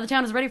 Now the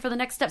town is ready for the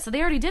next step. So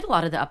they already did a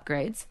lot of the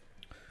upgrades.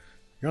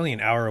 You're only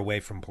an hour away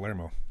from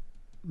Palermo.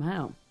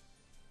 Wow.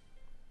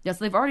 Yeah,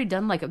 so they've already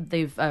done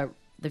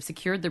they've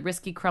secured the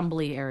risky,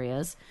 crumbly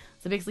areas.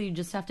 So basically, you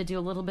just have to do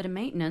a little bit of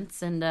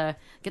maintenance and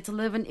get to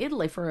live in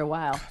Italy for a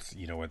while.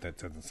 You know what? That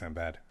doesn't sound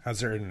bad.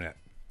 How's their internet?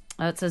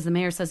 It says the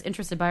mayor says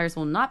interested buyers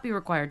will not be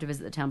required to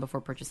visit the town before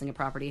purchasing a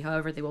property.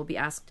 However, they will be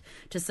asked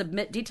to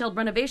submit detailed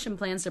renovation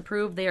plans to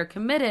prove they are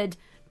committed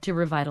to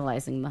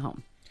revitalizing the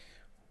home.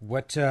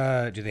 What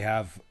do they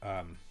have?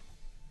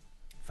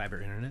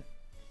 Fiber internet?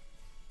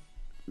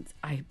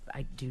 I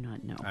do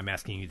not know. I'm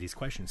asking you these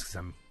questions because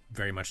I'm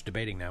very much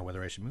debating now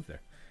whether I should move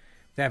there.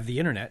 If they have the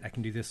internet, I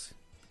can do this.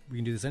 We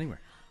can do this anywhere.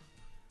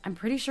 I'm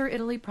pretty sure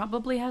Italy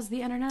probably has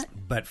the internet.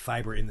 But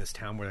fiber in this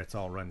town where it's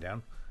all run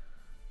down?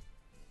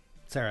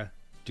 Sarah,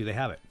 do they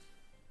have it?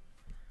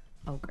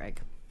 Oh,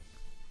 Greg.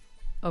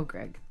 Are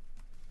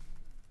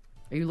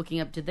you looking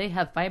up, did they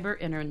have fiber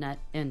internet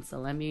in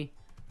Salemi,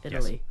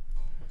 Italy?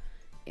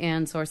 Yes.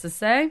 And sources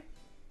say?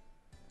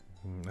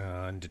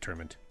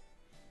 Undetermined.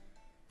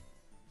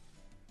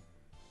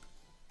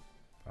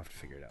 I'll have to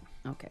figure it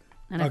out. Okay.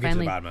 And I'll get to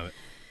the bottom of it.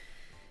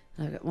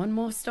 I got one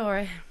more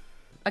story.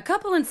 A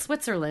couple in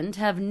Switzerland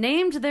have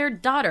named their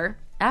daughter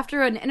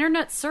after an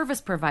internet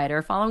service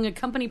provider following a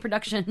company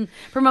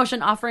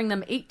promotion offering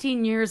them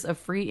 18 years of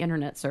free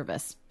internet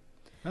service.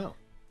 Oh.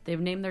 They've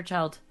named their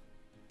child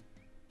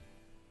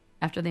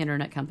after the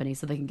internet company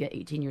so they can get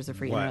 18 years of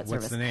free internet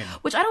service. What's the name?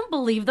 Which I don't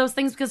believe those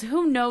things because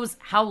who knows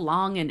how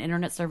long an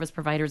internet service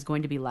provider is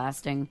going to be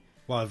lasting.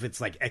 Well, if it's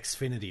like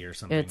Xfinity or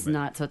something. It's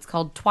not. So it's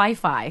called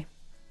Twi-Fi.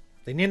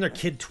 They named their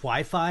kid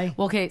Twi-Fi?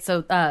 Well, okay,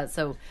 so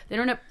the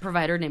internet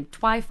provider named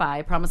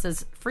Twi-Fi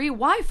promises free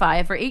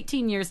Wi-Fi for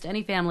 18 years to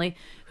any family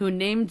who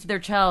named their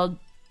child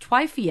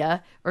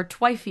Twifia or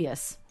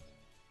Twifius.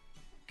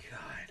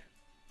 God.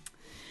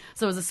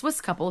 So it was a Swiss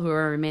couple who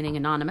are remaining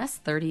anonymous,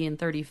 30 and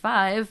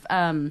 35.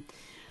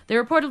 They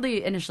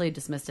reportedly initially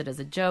dismissed it as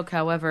a joke.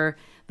 However,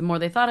 the more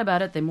they thought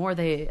about it, the more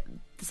they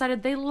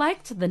decided they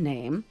liked the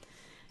name.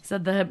 He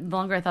said the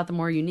longer I thought, the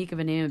more unique of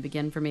a name it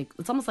began for me.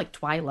 It's almost like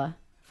Twyla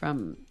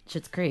from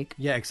Schitt's Creek.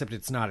 Yeah, except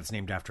it's not. It's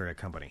named after a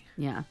company.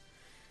 Yeah. And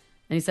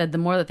he said the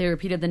more that they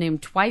repeated the name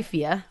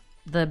Twifia,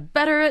 the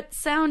better it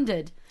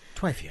sounded.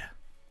 Twifia.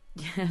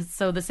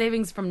 So the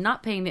savings from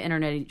not paying the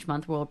internet each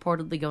month will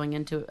reportedly go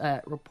into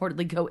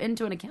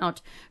an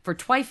account for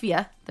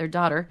Twifia, their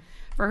daughter,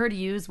 for her to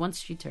use once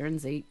she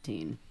turns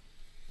 18.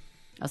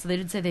 So they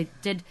did say they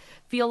did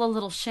feel a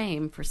little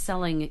shame for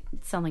selling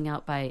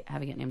out by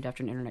having it named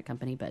after an internet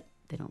company, but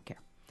they don't care.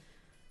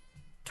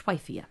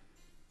 Twifia.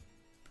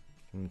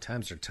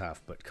 Times are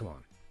tough, but come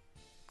on.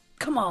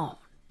 Come on.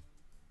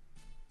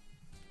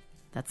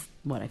 That's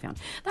what I found.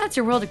 That's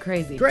your world of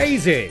crazy.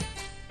 Crazy!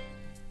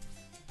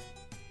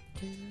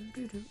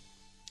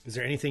 Is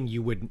there anything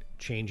you would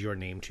change your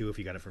name to if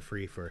you got it for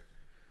free for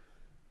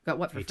Got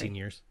what for 18 free?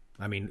 years?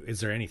 I mean, is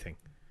there anything?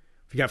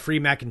 If you got free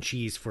mac and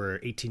cheese for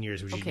 18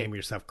 years, would you name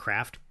yourself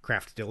Kraft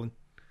Dylan?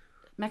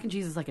 Mac and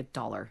cheese is like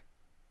 $1.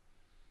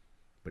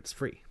 But it's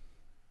free.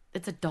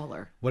 It's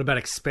 $1. What about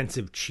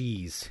expensive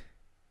cheese?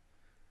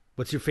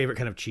 What's your favorite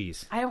kind of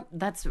cheese?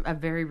 That's a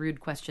very rude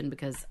question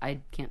because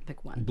I can't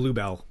pick one.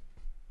 Bluebell.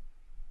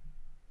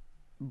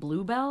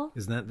 Bluebell?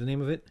 Isn't that the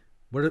name of it?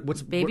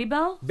 What's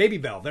Babybel?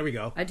 Babybel. There we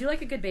go. I do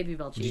like a good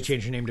Babybel cheese. Did you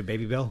change your name to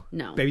Babybel?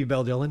 No.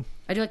 Babybel Dylan?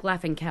 I do like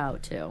Laughing Cow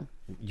too.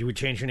 You would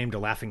change your name to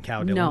Laughing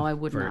Cow Dylan? No, I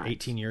would for not.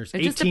 18 years?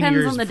 It just 18 depends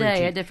years on the of free day.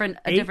 cheese.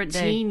 A different day.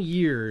 18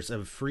 years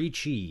of free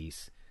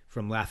cheese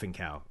from Laughing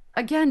Cow.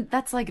 Again,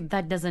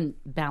 that doesn't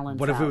balance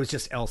What if out. it was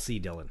just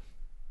LC Dylan?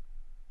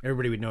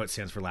 Everybody would know it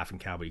stands for Laughing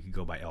Cow, but you could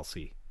go by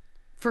LC.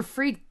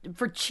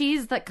 For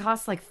cheese that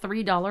costs like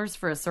 $3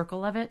 for a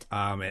circle of it?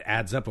 It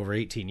adds up over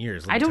 18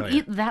 years. I don't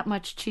eat that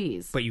much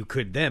cheese. But you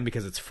could then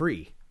because it's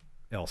free.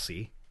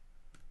 LC.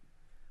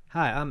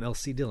 Hi, I'm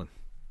LC Dylan.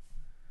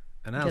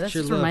 And I that's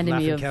sure just love reminding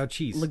me Laughing of Cow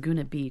cheese.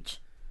 Laguna Beach.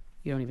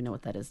 You don't even know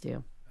what that is, do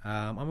you?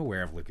 I'm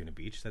aware of Laguna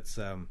Beach. That's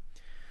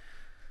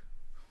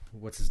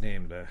what's his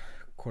name? The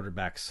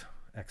quarterback's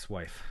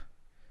ex-wife,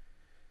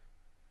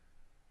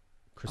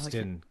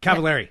 Kristen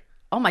Cavallari.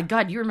 Oh my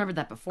God, you remembered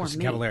that before Kristen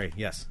me. Cavallari,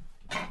 yes.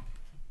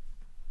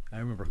 I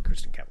remember who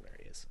Kristen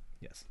Cavallari is.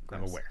 Yes, Gross.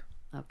 I'm aware.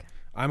 Okay.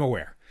 I'm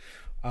aware.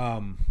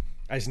 I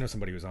just know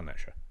somebody who was on that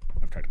show.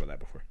 I've talked about that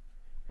before.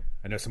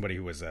 I know somebody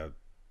who was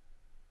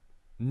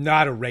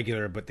not a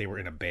regular, but they were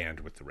in a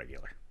band with the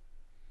regular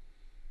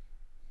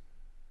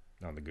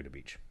on Laguna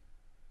Beach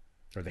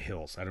or the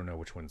Hills. I don't know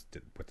which ones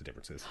what the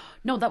difference is.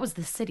 No, that was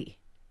the city.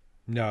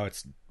 No,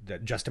 it's the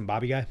Justin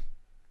Bobby guy.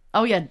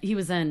 Oh yeah, he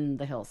was in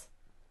the Hills.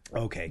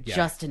 Okay, yeah.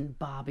 Justin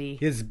Bobby.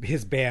 His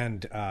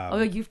band.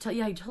 You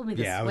told me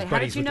this. Yeah, I was Wait, how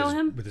did buddies you with know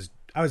him?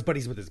 I was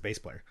buddies with his bass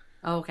player.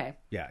 Oh, okay.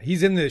 Yeah,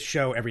 he's in the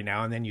show every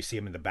now and then. You see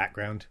him in the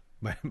background.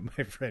 My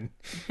friend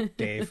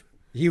Dave.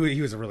 He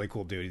was a really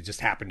cool dude. He just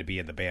happened to be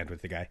in the band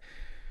with the guy.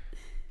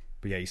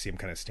 But yeah, you see him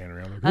kind of standing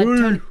around. Like,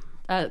 Tony,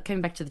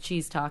 coming back to the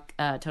cheese talk,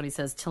 Tony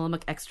says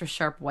Tillamook extra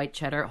sharp white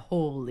cheddar.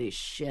 Holy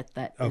shit,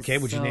 that is okay,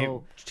 would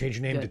you change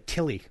your name to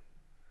Tilly?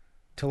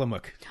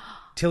 Tillamook.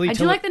 Tilly. I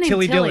do like the name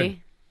Tilly Tilly.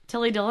 Dillon.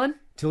 Tilly Dillon.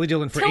 Tilly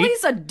Dillon for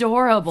Tilly's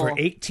adorable. for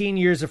 18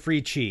 years of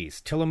free cheese.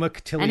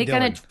 Tillamook Tilly Any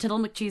Dillon. kind of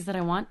Tillamook cheese that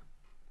I want.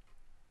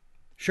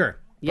 Sure.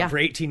 Yeah. But for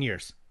 18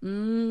 years.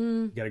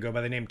 You got to go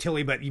by the name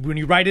Tilly, but when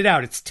you write it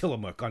out, it's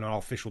Tillamook on all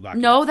official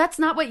documents. No, that's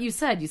not what you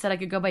said. You said I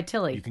could go by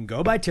Tilly. You can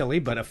go by Tilly,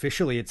 but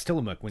officially it's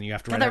Tillamook when you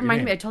have to write that out your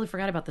reminded me. I name. totally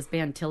forgot about this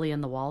band Tilly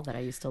and the Wall that I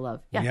used to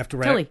love. Yeah, You have to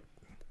write Tilly.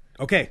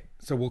 Okay,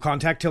 so we'll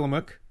contact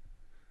Tillamook.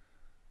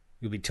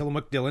 You'll be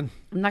Tillamook Dillon.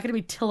 I'm not going to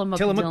be Tillamook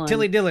Tillamook Dillon.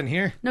 Tilly Dillon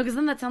here. No, because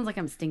then that sounds like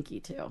I'm stinky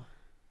too.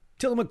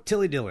 Tillamook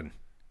Tilly Dillon.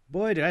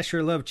 Boy, did I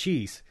sure love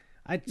cheese.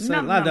 I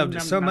Nom, loved nom, it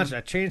nom, so nom. much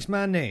I changed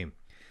my name.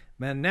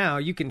 Man, now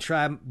you can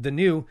try the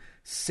new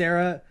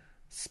Sarah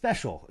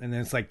Special. And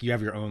then it's like you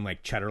have your own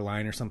like cheddar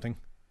line or something.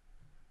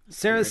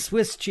 Sarah's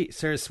Swiss cheese.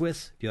 Sarah's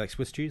Swiss. Do you like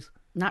Swiss cheese?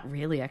 Not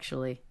really,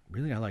 actually.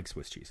 Really? I like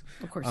Swiss cheese.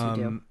 Of course you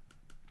do.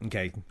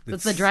 Okay.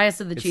 It's the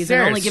driest of the it's cheese.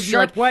 Sarah's It only gives you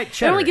sharp like white it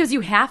cheddar. only gives you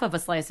half of a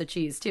slice of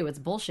cheese too. It's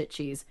bullshit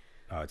cheese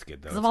Oh, it's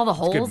good though. because of all the It's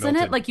good holes in it.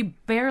 melted. Like you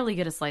barely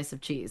get a slice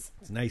of cheese.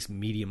 It's nice,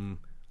 medium,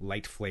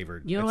 light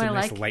flavored. You know it's what a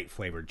I nice like? light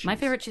flavored cheese. My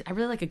favorite cheese. I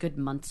really like a good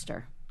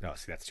Munster. Oh,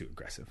 see, that's too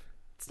aggressive.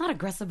 It's not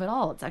aggressive at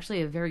all. It's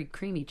actually a very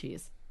creamy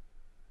cheese.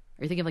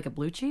 Are you thinking of like a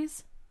blue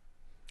cheese?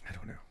 I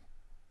don't know.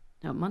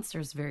 No, Munster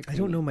is very I creamy.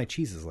 don't know my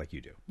cheeses like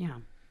you do, Yeah.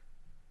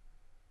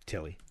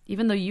 Tilly.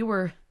 Even though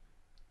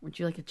weren't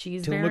you like a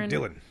cheese Tillamook baron?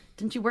 Dillon.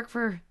 Didn't you work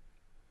for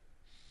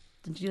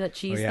Did you do that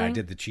cheese Oh, yeah, thing? I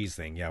did the cheese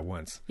thing. Yeah,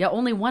 once. Yeah,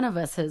 only one of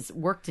us has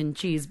worked in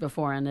cheese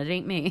before, and it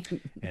ain't me.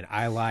 And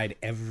I lied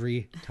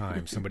every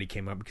time somebody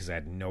came up because I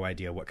had no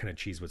idea what kind of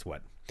cheese was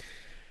what.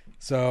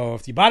 So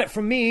if you bought it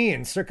from me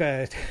in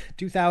circa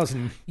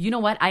 2000, You know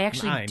what? I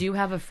actually Nine. do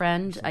have a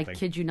friend. I Something.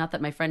 kid you not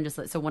that my friend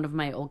so one of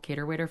my old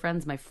cater waiter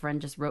friends, my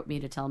friend just wrote me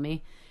to tell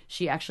me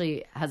she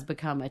actually has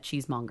become a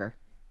cheesemonger.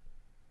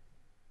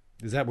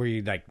 is that where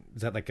you like?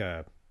 Is that like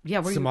a Yeah,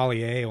 where you-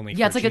 sommelier only?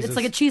 Yeah, for it's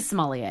like a cheese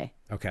sommelier.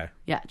 Okay.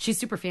 Yeah, she's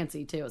super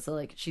fancy too. So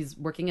like she's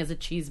working as a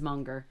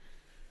cheesemonger.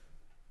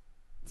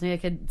 So maybe I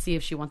could see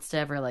if she wants to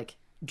ever like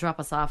drop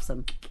us off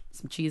some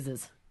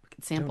cheeses. We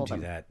could sample Don't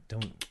do them.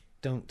 that.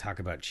 Don't talk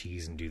about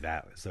cheese and do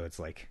that. So it's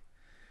like,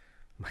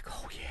 I'm like,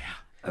 oh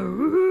yeah.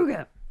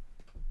 Ooh.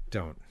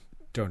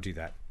 Don't do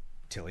that,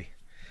 Tilly.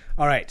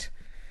 All right.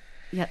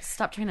 Yeah,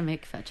 stop trying to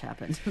make fetch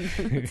happen.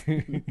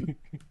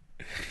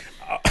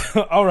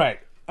 All right.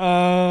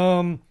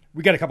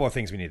 We got a couple of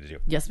things we need to do.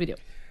 Yes, we do.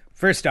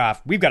 First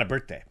off, we've got a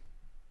birthday.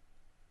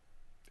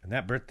 And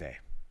that birthday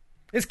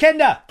is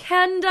Kenda.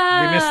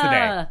 Kenda! We missed the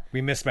day.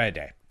 We missed by a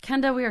day.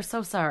 Kenda, we are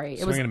so sorry.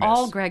 It was Swing and a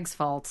all miss. Greg's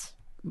fault.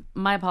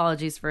 My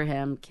apologies for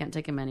him. Can't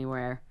take him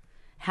anywhere.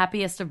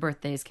 Happiest of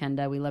birthdays,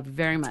 Kenda. We love you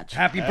very much.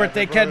 Happy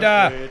birthday,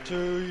 Kenda. Birthday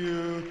to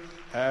you.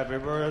 Happy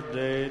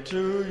birthday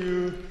to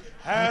you.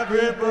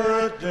 Happy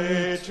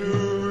birthday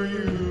to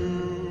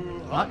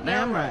you. Hot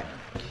damn right.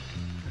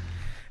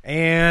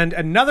 And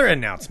another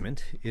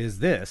announcement is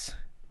this.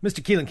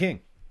 Mr. Keelan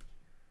King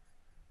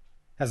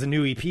has a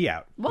new EP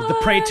out. With the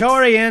What?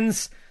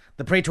 Praetorians.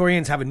 The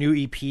Praetorians have a new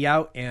EP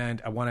out,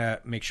 and I want to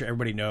make sure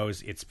everybody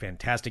knows it's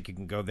fantastic. You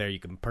can go there. You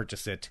can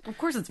purchase it. Of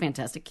course it's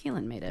fantastic.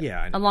 Keelan made it.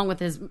 Yeah, I know. Along with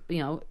his,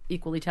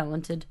 equally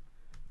talented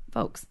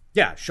folks.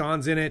 Yeah,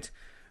 Sean's in it.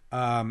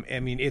 I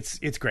mean,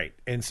 it's great.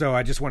 And so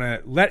I just want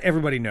to let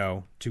everybody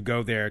know to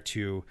go there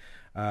to,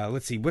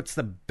 let's see, what's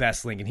the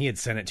best link? And he had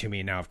sent it to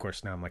me. Now, of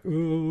course, now I'm like,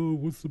 oh,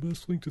 what's the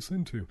best link to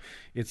send to?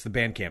 It's the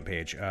Bandcamp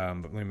page.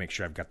 But let me make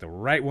sure I've got the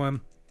right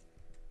one.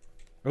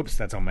 Oops,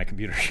 that's on my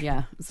computer.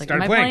 Yeah. It's like,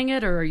 Started am I playing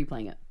it or are you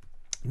playing it?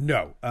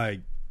 No.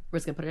 We're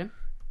just going to put it in?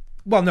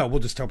 Well, no,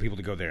 we'll just tell people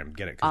to go there and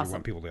get it because we Awesome.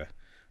 want people to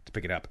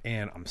pick it up.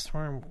 And I'm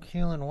sorry,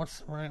 Keelan, what's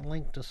the right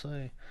link to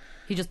say?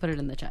 He just put it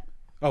in the chat.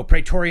 Oh,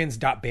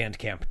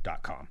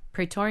 praetorians.bandcamp.com.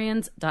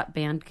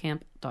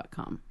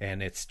 Praetorians.bandcamp.com.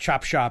 And it's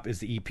Chop Shop is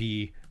the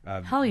EP.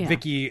 Hell yeah.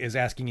 Vicky is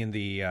asking in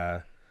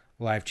the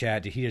live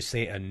chat, did he just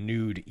say a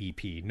nude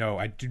EP? No,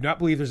 I do not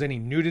believe there's any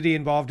nudity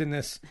involved in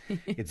this.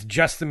 It's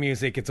just the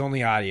music. It's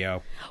only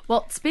audio.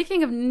 Well,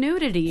 speaking of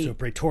nudity, So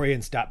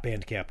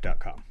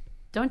praetorians.bandcamp.com.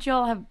 don't you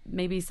all have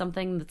maybe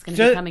something that's going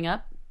to So- be coming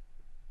up?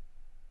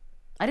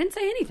 I didn't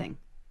say anything.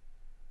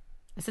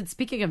 I said,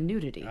 speaking of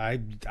nudity.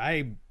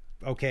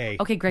 Okay.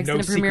 Okay, Greg's No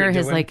going to premiere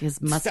secret, Dylan.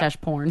 his mustache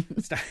porn.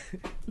 Stop.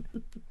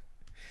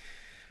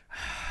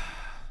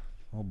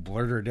 Oh,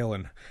 Blurder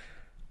Dylan.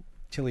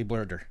 Tilly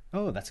Blurder.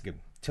 Oh, that's a good.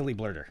 Tilly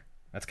Blurder.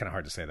 That's kind of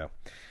hard to say, though.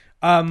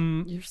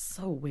 You're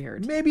so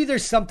weird. Maybe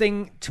there's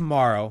something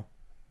tomorrow.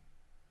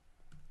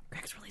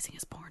 Greg's releasing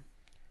his porn.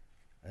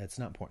 It's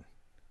not porn.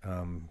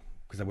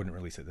 Because I wouldn't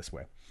release it this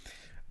way.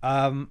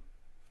 Follow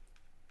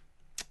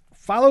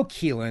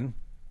Keelan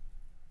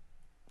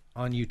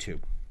on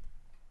YouTube.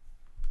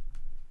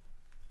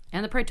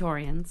 And the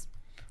Praetorians.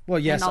 Well,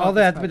 yes, And all all of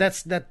his that, but brothers.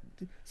 that's that.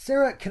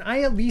 Sarah, can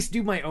I at least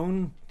do my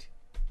own?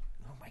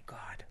 Oh my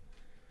God.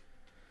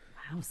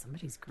 Wow,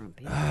 somebody's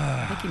grumpy.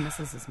 I think he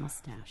misses his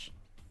mustache.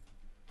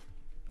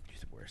 You're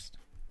the worst.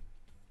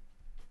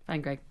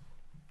 Fine, Greg.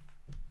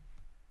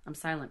 I'm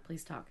silent.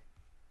 Please talk.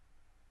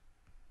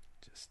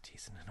 Just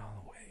teasing it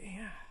all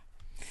away.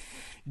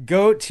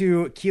 Go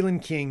to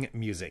Keelan King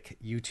Music,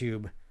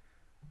 YouTube,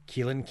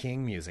 Keelan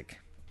King Music.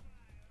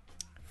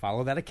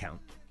 Follow that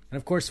account. And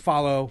of course,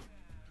 follow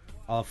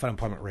all of Fun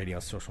Employment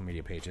Radio's social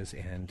media pages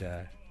and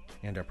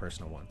our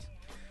personal ones.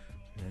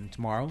 And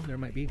tomorrow there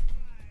might be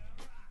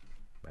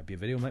a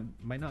video,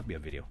 might not be a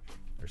video,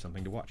 or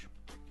something to watch.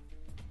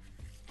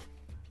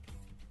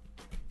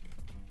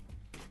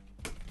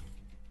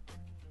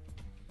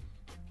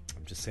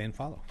 I'm just saying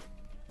follow.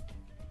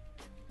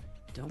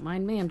 Don't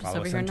mind me. I'm just Follow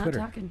over us here on not Twitter.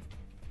 talking.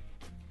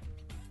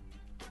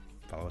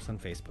 Follow us on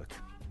Facebook.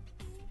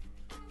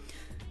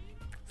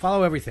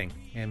 Follow everything,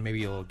 and maybe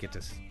you'll get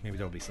to. Maybe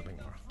there'll be something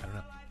more. I don't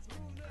know.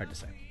 Hard to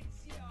say.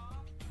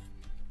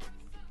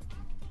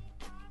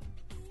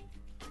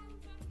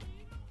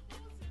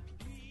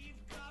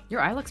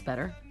 Your eye looks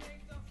better.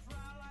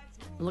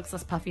 It looks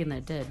less puffy than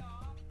it did.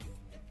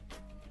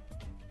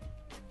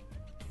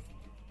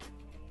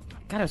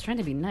 God, I was trying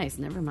to be nice.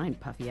 Never mind,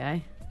 puffy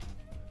eye.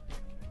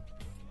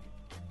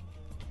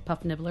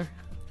 Puff nibbler.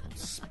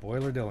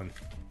 Spoiler, Dylan.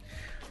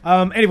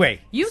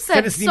 Anyway, You send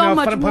said us an so email,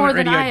 much more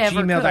than I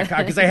ever funemploymentradio@gmail.com, could.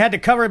 because I had to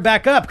cover it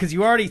back up because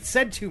you already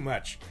said too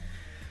much.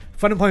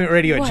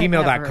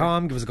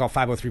 Funemploymentradio@gmail.com. Whatever. Give us a call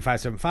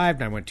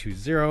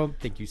 503-575-9120.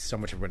 Thank you so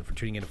much, everyone, for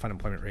tuning in to Fun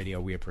Employment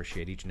Radio. We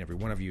appreciate each and every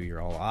one of you.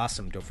 You're all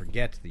awesome. Don't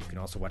forget that you can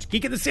also watch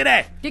Geek in the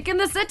City. Geek in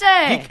the City!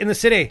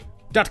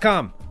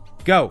 GeekInTheCity.com.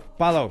 Go,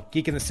 follow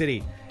Geek in the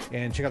City.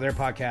 And check out their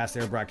podcast.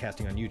 They're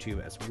broadcasting on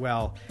YouTube as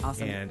well.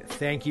 Awesome. And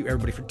thank you,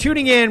 everybody, for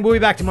tuning in. We'll be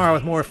back tomorrow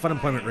with more Fun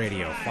Employment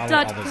Radio. Follow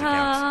all those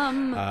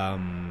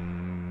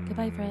accounts.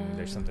 Goodbye, friends.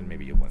 There's something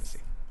maybe you'll want to see.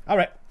 All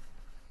right.